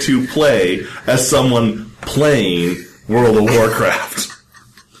you get to play as someone playing World of Warcraft.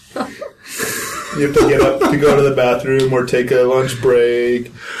 You have to get up to go to the bathroom or take a lunch break.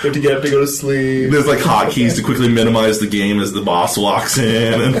 You have to get up to go to sleep. There's like hotkeys to quickly minimize the game as the boss walks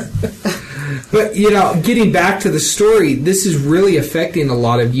in. But, getting back to the story, this is really affecting a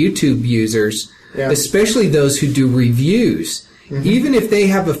lot of YouTube users, especially those who do reviews. Mm-hmm. Even if they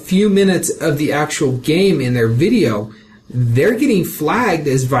have a few minutes of the actual game in their video, they're getting flagged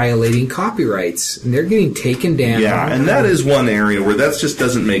as violating copyrights, and they're getting taken down. Yeah, and that is one area where that just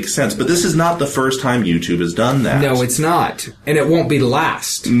doesn't make sense. But this is not the first time YouTube has done that. No, it's not. And it won't be the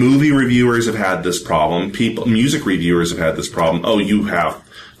last. Movie reviewers have had this problem. Music reviewers have had this problem. Oh, you have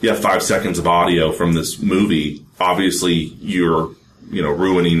 5 seconds of audio from this movie. Obviously, you're,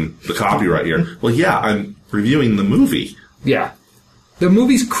 ruining the copyright here. Well, yeah, I'm reviewing the movie. Yeah. The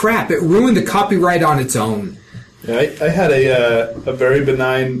movie's crap. It ruined the copyright on its own. Yeah, I had a very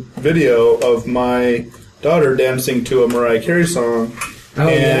benign video of my daughter dancing to a Mariah Carey song. Oh,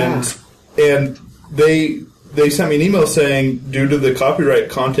 and they sent me an email saying, due to the copyright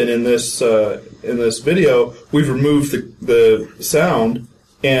content in this video, we've removed the sound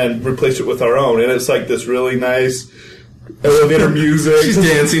and replaced it with our own. And it's like this really nice elevator music. She's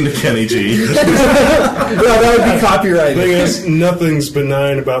dancing to Kenny G. No, that would be copyrighted. The thing is, nothing's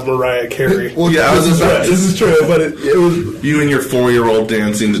benign about Mariah Carey. Well, yeah, this is true, but it was... You and your 4-year-old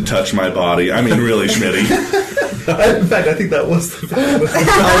dancing to Touch My Body. I mean, really, Schmitty. In fact, I think that was the video.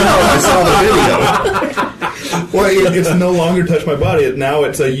 I saw the video. Well, it's no longer Touch My Body. Now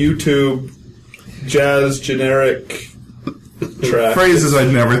it's a YouTube jazz generic track. Phrases I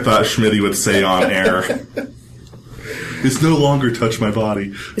never thought Schmitty would say on air. It's no longer Touch My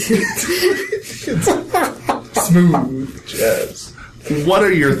Body. Smooth jazz. What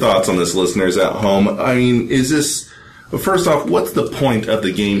are your thoughts on this, listeners at home? I mean, is this... First off, what's the point of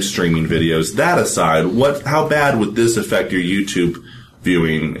the game streaming videos? That aside, how bad would this affect your YouTube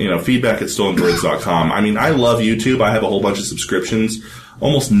viewing? Feedback at stolendroids.com. I mean, I love YouTube. I have a whole bunch of subscriptions.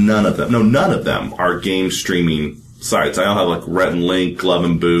 Almost none of them are game streaming sites. I all have like Rhett and Link, Glove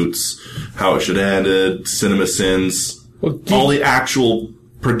and Boots, How It Should Ended, Cinema Sins, all the actual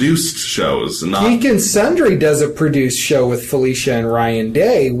produced shows. Geek and Sundry does a produced show with Felicia and Ryan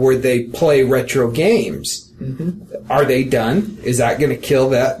Day where they play retro games. Mm-hmm. Are they done? Is that going to kill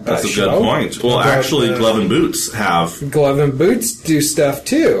that That's show? A good point. Well, actually, Glove and Boots have... Glove and Boots do stuff,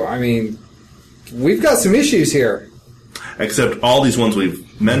 too. I mean, we've got some issues here. Except all these ones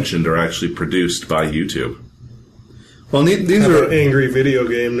we've mentioned are actually produced by YouTube. Well, these are... Angry Video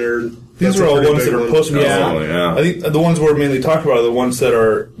Game Nerd. These are all ones that are posted. Yeah. I think the ones we're mainly talking about are the ones that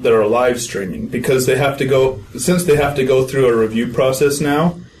are live streaming, because they have to go through a review process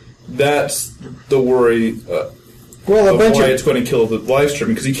now. That's the worry. Why it's going to kill the live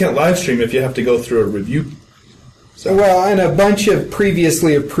streaming, because you can't live stream if you have to go through a review. Well, and a bunch of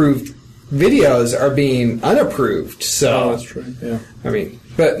previously approved videos are being unapproved. So that's true. Yeah. I mean,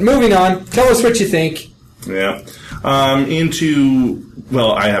 but moving on. Tell us what you think. Yeah.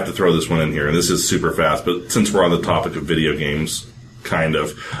 Well, I have to throw this one in here, and this is super fast, but since we're on the topic of video games, kind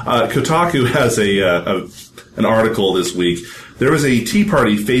of. Kotaku has an article this week. There was a Tea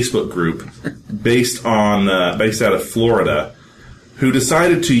Party Facebook group based out of Florida who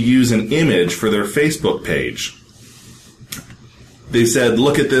decided to use an image for their Facebook page. They said,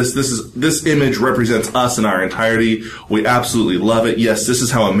 look at this. This image represents us in our entirety. We absolutely love it. Yes, this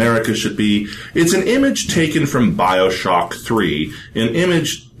is how America should be. It's an image taken from BioShock 3, an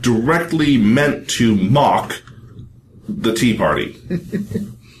image directly meant to mock the Tea Party.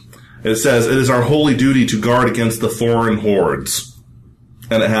 It says, it is our holy duty to guard against the foreign hordes.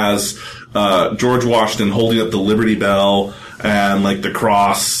 And it has George Washington holding up the Liberty Bell, and like the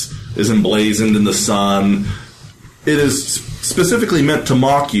cross is emblazoned in the sun. It is specifically meant to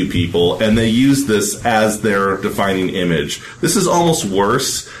mock you people, and they use this as their defining image. This is almost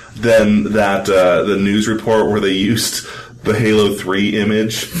worse than the news report where they used the Halo 3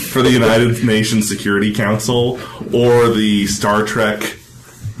 image for the United Nations Security Council, or the Star Trek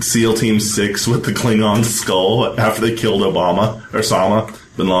SEAL Team 6 with the Klingon skull after they killed Osama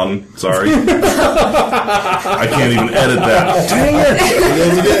bin Laden. Sorry. I can't even edit that. Dang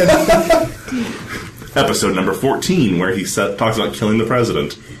it! Episode number 14, where he talks about killing the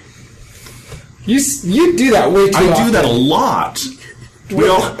president. You do that way too often. I do that a lot. We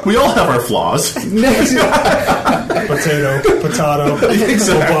all have our flaws. Potato,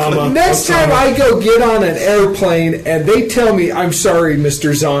 Exactly. Obama. Next time I go get on an airplane and they tell me, I'm sorry,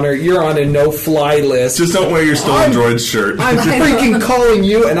 Mr. Zahner, you're on a no-fly list. Just don't wear your Stolen Droids shirt. I'm freaking calling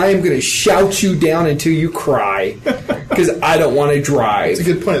you, and I am going to shout you down until you cry. Because I don't want to drive. It's a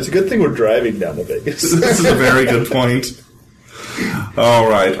good point. It's a good thing we're driving down to Vegas. This is a very good point. All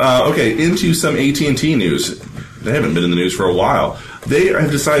right. Okay, into some AT&T news. They haven't been in the news for a while. They have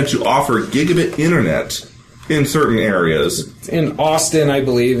decided to offer gigabit internet in certain areas. In Austin, I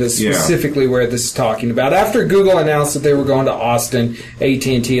believe, is specifically where this is talking about. After Google announced that they were going to Austin,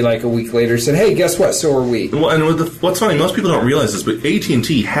 AT&T, like a week later, said, hey, guess what? So are we. Well, and what's funny, most people don't realize this, but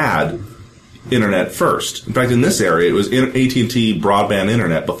AT&T had internet first. In fact, in this area, it was AT&T broadband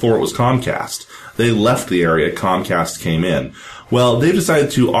internet before it was Comcast. They left the area, Comcast came in. Well, they've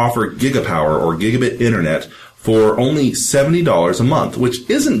decided to offer Gigapower or gigabit internet for only $70 a month, which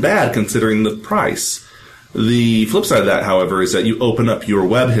isn't bad considering the price. The flip side of that, however, is that you open up your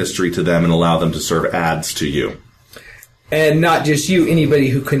web history to them and allow them to serve ads to you. And not just you, anybody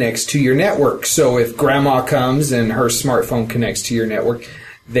who connects to your network. So if grandma comes and her smartphone connects to your network,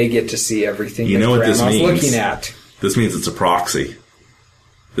 they get to see everything you know what grandma's this means? looking at. This means it's a proxy.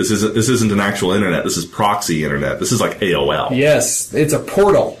 This isn't an actual internet. This is proxy internet. This is like AOL. Yes, it's a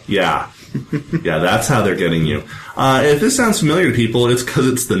portal. Yeah. Yeah, that's how they're getting you. If this sounds familiar to people, it's because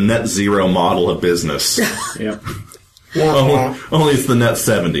it's the net zero model of business. Yeah. Only it's the net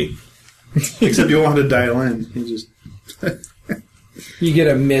 70. Except you won't have to dial in. You just You get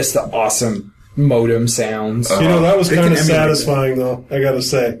to miss the awesome modem sounds. That was They kind can of emulate satisfying, though, I gotta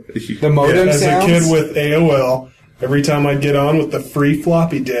say. The modem As sounds? a kid with AOL, every time I'd get on with the free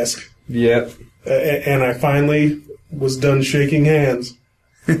floppy disk, Yep. and I finally was done shaking hands.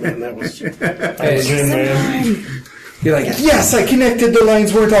 Man, I was in, man. You're like, yes, I connected. The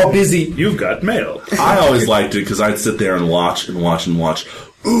lines weren't all busy. you've got mail. I always liked it because I'd sit there and watch.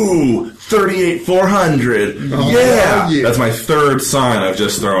 Ooh, 38,400. Yeah. That's my third sign I've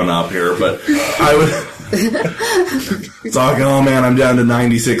just thrown up here, but I would... It's like, oh man, I'm down to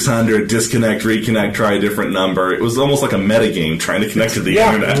 9,600. Disconnect, reconnect, try a different number. It was almost like a metagame trying to connect to the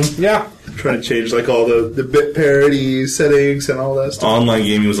internet. Yeah. Trying to change like all the bit parity settings and all that stuff. Online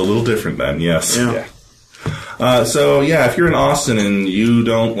gaming was a little different then, yes. Yeah. So yeah, if you're in Austin and you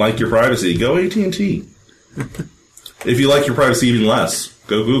don't like your privacy, go AT&T. If you like your privacy even less,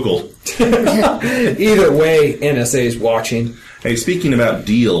 go Google. Either way, NSA is watching. Hey, speaking about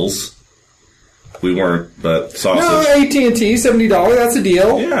deals, we weren't, but sausage. No, AT&T, $70, that's a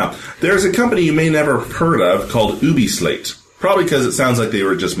deal. Yeah. There's a company you may never have heard of called UbiSlate. Probably because it sounds like they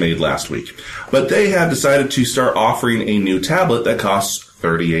were just made last week. But they have decided to start offering a new tablet that costs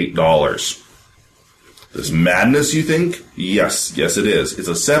 $38. This madness, you think? Yes, it is. It's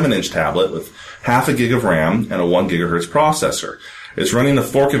a 7-inch tablet with half a gig of RAM and a 1 gigahertz processor. It's running a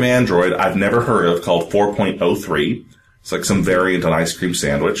fork of Android I've never heard of called 4.03. It's like some variant on ice cream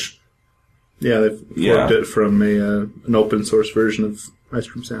sandwich. Yeah, they've forked it from an open source version of ice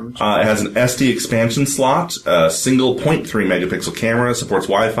cream sandwich. It has an SD expansion slot, a single 0.3 megapixel camera, supports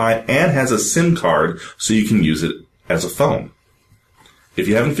Wi-Fi, and has a SIM card so you can use it as a phone. If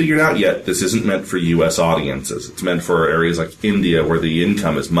you haven't figured out yet, this isn't meant for U.S. audiences. It's meant for areas like India where the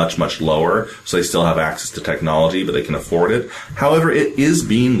income is much, much lower, so they still have access to technology, but they can afford it. However, it is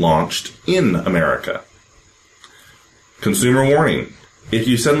being launched in America. Consumer warning. If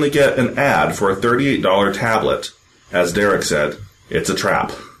you suddenly get an ad for a $38 tablet, as Derek said, it's a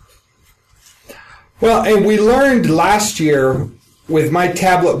trap. Well, and we learned last year with my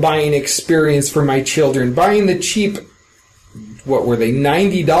tablet buying experience for my children, buying the cheap, what were they,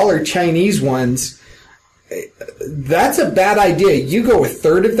 $90 Chinese ones, that's a bad idea. You go a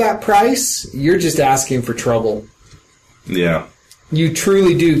third of that price, you're just asking for trouble. Yeah. You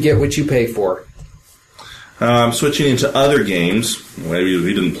truly do get what you pay for. Switching into other games, maybe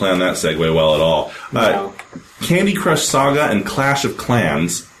we didn't plan that segue well at all. No. Candy Crush Saga and Clash of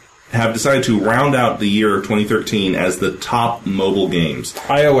Clans have decided to round out the year 2013 as the top mobile games.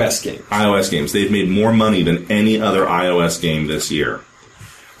 iOS games. iOS games. They've made more money than any other iOS game this year.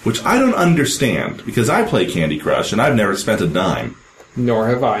 Which I don't understand, because I play Candy Crush and I've never spent a dime. Nor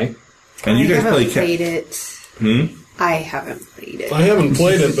have I. And you guys haven't play played it. I haven't played it. I haven't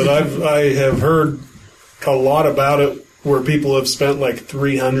played it, but I have heard a lot about it where people have spent like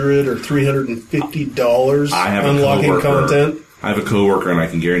 $300 or $350 unlocking content. I have a coworker, and I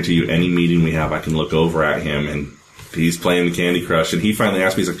can guarantee you any meeting we have, I can look over at him, and he's playing the Candy Crush, and he finally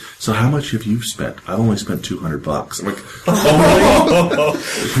asked me, he's like, so how much have you spent? I've only spent $200. I'm like, oh,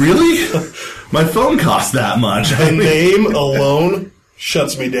 really? My phone costs that much. The name alone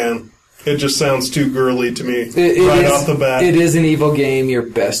shuts me down. It just sounds too girly to me off the bat. It is an evil game. You're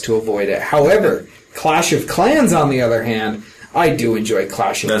best to avoid it. However, Clash of Clans, on the other hand, I do enjoy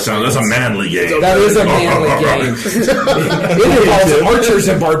Clash of Clans. That's a manly game. That is a manly game. It involves archers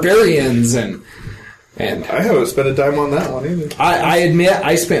and barbarians, and I haven't spent a dime on that one either. I admit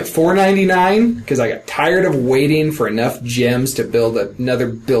I spent $4.99 because I got tired of waiting for enough gems to build another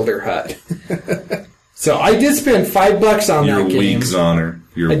builder hut. So I did spend $5 on that game. You're weak, Zonner.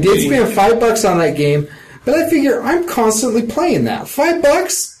 I did spend $5 on that game, but I figure I'm constantly playing that.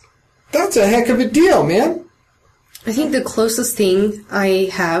 $5? That's a heck of a deal, man. I think the closest thing I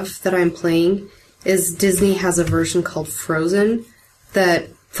have that I'm playing is Disney has a version called Frozen that,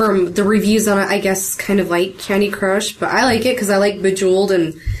 from the reviews on it, I guess kind of like Candy Crush, but I like it because I like Bejeweled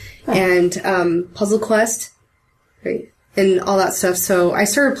and Puzzle Quest, right, and all that stuff. So I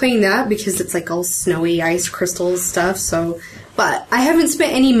started playing that because it's like all snowy ice crystals stuff. But I haven't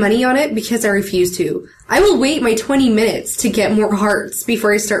spent any money on it because I refuse to. I will wait my 20 minutes to get more hearts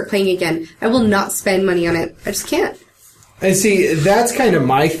before I start playing again. I will not spend money on it. I just can't. And see, that's kind of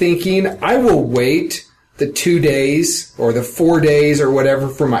my thinking. I will wait the 2 days or the 4 days or whatever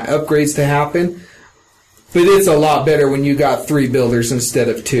for my upgrades to happen. But it's a lot better when you got 3 builders instead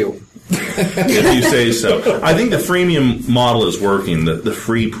of 2. If you say so. I think the freemium model is working, the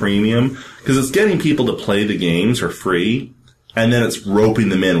free premium, because it's getting people to play the games for free. And then it's roping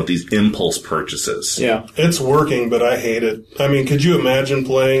them in with these impulse purchases. Yeah. It's working, but I hate it. I mean, could you imagine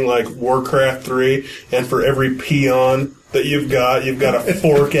playing like Warcraft 3 and for every peon that you've got to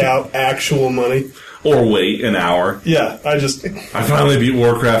fork out actual money? Or wait an hour. Yeah, I finally beat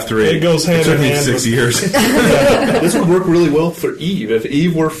Warcraft 3. It goes hand in hand. It took me 6 years. This would work really well for Eve. If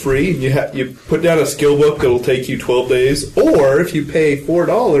Eve were free, you put down a skill book that will take you 12 days, or if you pay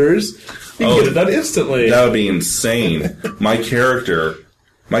 $4... you can get it done instantly. That would be insane. My character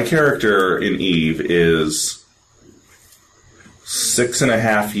in Eve is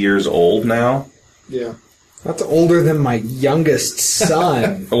 6.5 years old now. Yeah. That's older than my youngest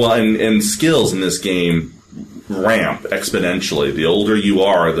son. Well, and skills in this game ramp exponentially. The older you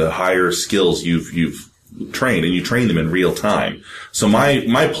are, the higher skills you've trained, and you train them in real time. So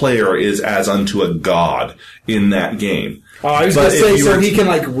my player is as unto a god in that game. Oh, I was going to say, so he can,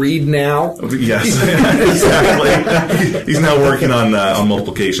 like, read now? Yes, exactly. He's now working on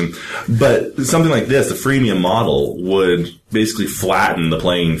multiplication. But something like this, the freemium model, would basically flatten the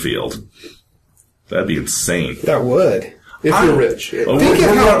playing field. That'd be insane. That would. If you're rich.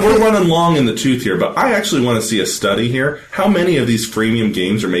 We're running long in the tooth here, but I actually want to see a study here. How many of these freemium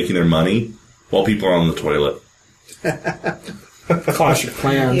games are making their money while people are on the toilet? Clash of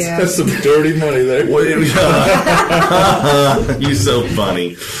Clans. Yeah. That's some dirty money there. You're so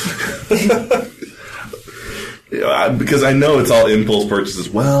funny. Because I know it's all impulse purchases.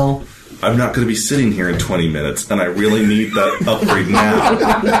 Well, I'm not going to be sitting here in 20 minutes, and I really need that upgrade now.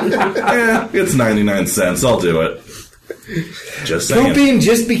 It's 99 cents. I'll do it. Just saying. Coping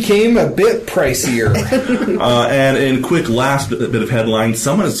just became a bit pricier. And in quick last bit of headline,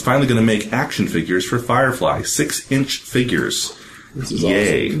 someone is finally going to make action figures for Firefly. 6-inch figures.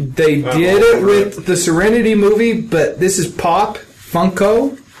 Yay. Awesome. They did it with the Serenity movie, but this is Pop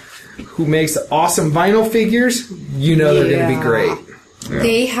Funko, who makes awesome vinyl figures. You know they're going to be great. Yeah.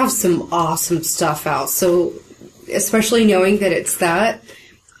 They have some awesome stuff out, so especially knowing that it's that,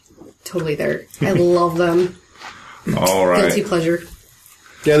 totally there. I love them. All right. Guilty pleasure.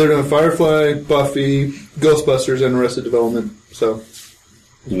 Yeah, they're doing Firefly, Buffy, Ghostbusters, and Arrested Development. So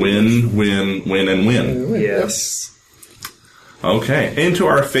win, win, win, and win. Yes. Okay, into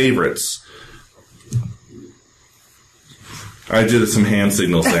our favorites. I did some hand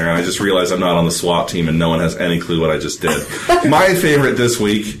signals there, and I just realized I'm not on the SWAT team, and no one has any clue what I just did. My favorite this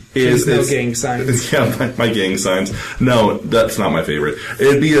week is... no gang signs. Yeah, my gang signs. No, that's not my favorite.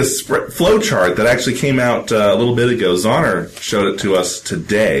 It'd be a flow chart that actually came out a little bit ago. Zonner showed it to us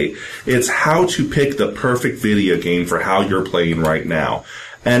today. It's how to pick the perfect video game for how you're playing right now.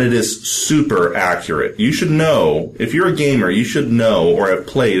 And it is super accurate. You should know, if you're a gamer, you should know or have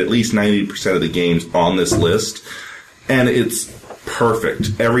played at least 90% of the games on this list. And it's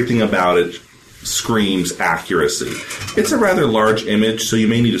perfect. Everything about it screams accuracy. It's a rather large image, so you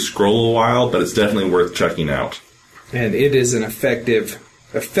may need to scroll a while, but it's definitely worth checking out. And it is an effective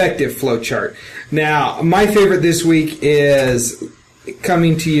flowchart. Now, my favorite this week is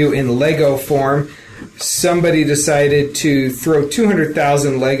coming to you in Lego form. Somebody decided to throw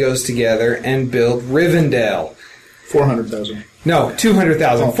 200,000 Legos together and build Rivendell. 400,000. No,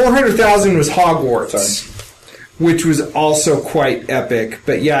 200,000. Oh. 400,000 was Hogwarts, Sorry. which was also quite epic.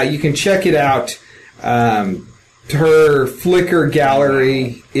 But yeah, you can check it out. Her Flickr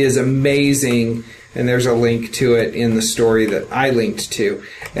gallery is amazing, and there's a link to it in the story that I linked to.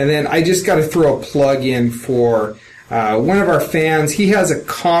 And then I just got to throw a plug in for one of our fans. He has a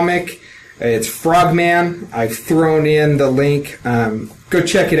comic. It's Frogman. I've thrown in the link. Go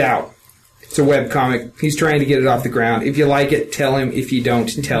check it out. It's a webcomic. He's trying to get it off the ground. If you like it, tell him. If you don't,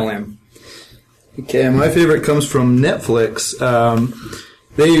 tell him. Okay, my favorite comes from Netflix.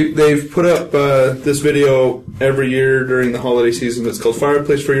 They've put up this video every year during the holiday season that's called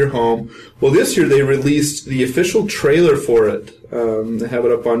Fireplace for Your Home. Well, this year they released the official trailer for it. They have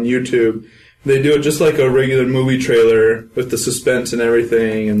it up on YouTube. They do it just like a regular movie trailer with the suspense and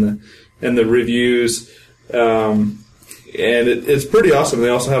everything and the reviews. And it's pretty awesome. They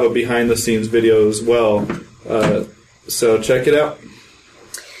also have a behind-the-scenes video as well. So check it out.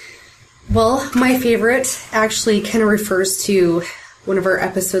 Well, my favorite actually kind of refers to one of our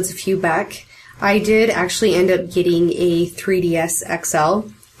episodes a few back. I did actually end up getting a 3DS XL,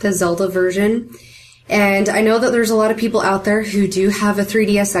 the Zelda version. And I know that there's a lot of people out there who do have a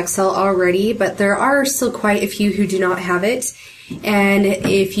 3DS XL already, but there are still quite a few who do not have it. And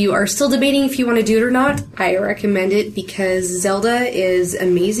if you are still debating if you want to do it or not, I recommend it because Zelda is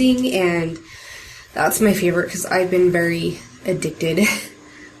amazing, and that's my favorite because I've been very addicted.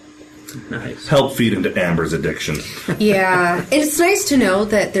 Nice. Help feed into Amber's addiction. Yeah. And it's nice to know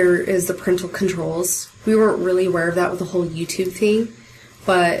that there is the parental controls. We weren't really aware of that with the whole YouTube thing.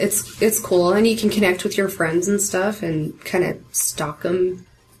 But it's cool, and you can connect with your friends and stuff and kind of stalk them.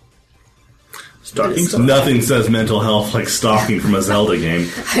 Stalking? Nothing says mental health like stalking from a Zelda game.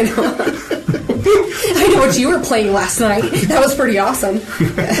 I know. I know what you were playing last night. That was pretty awesome.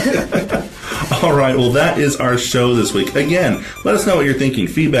 All right, well, that is our show this week. Again, let us know what you're thinking.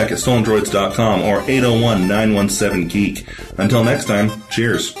 Feedback at stolendroids.com or 801-917-GEEK. Until next time,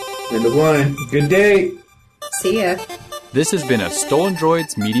 cheers. End of line. Good day. See ya. This has been a Stolen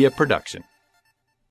Droids Media production.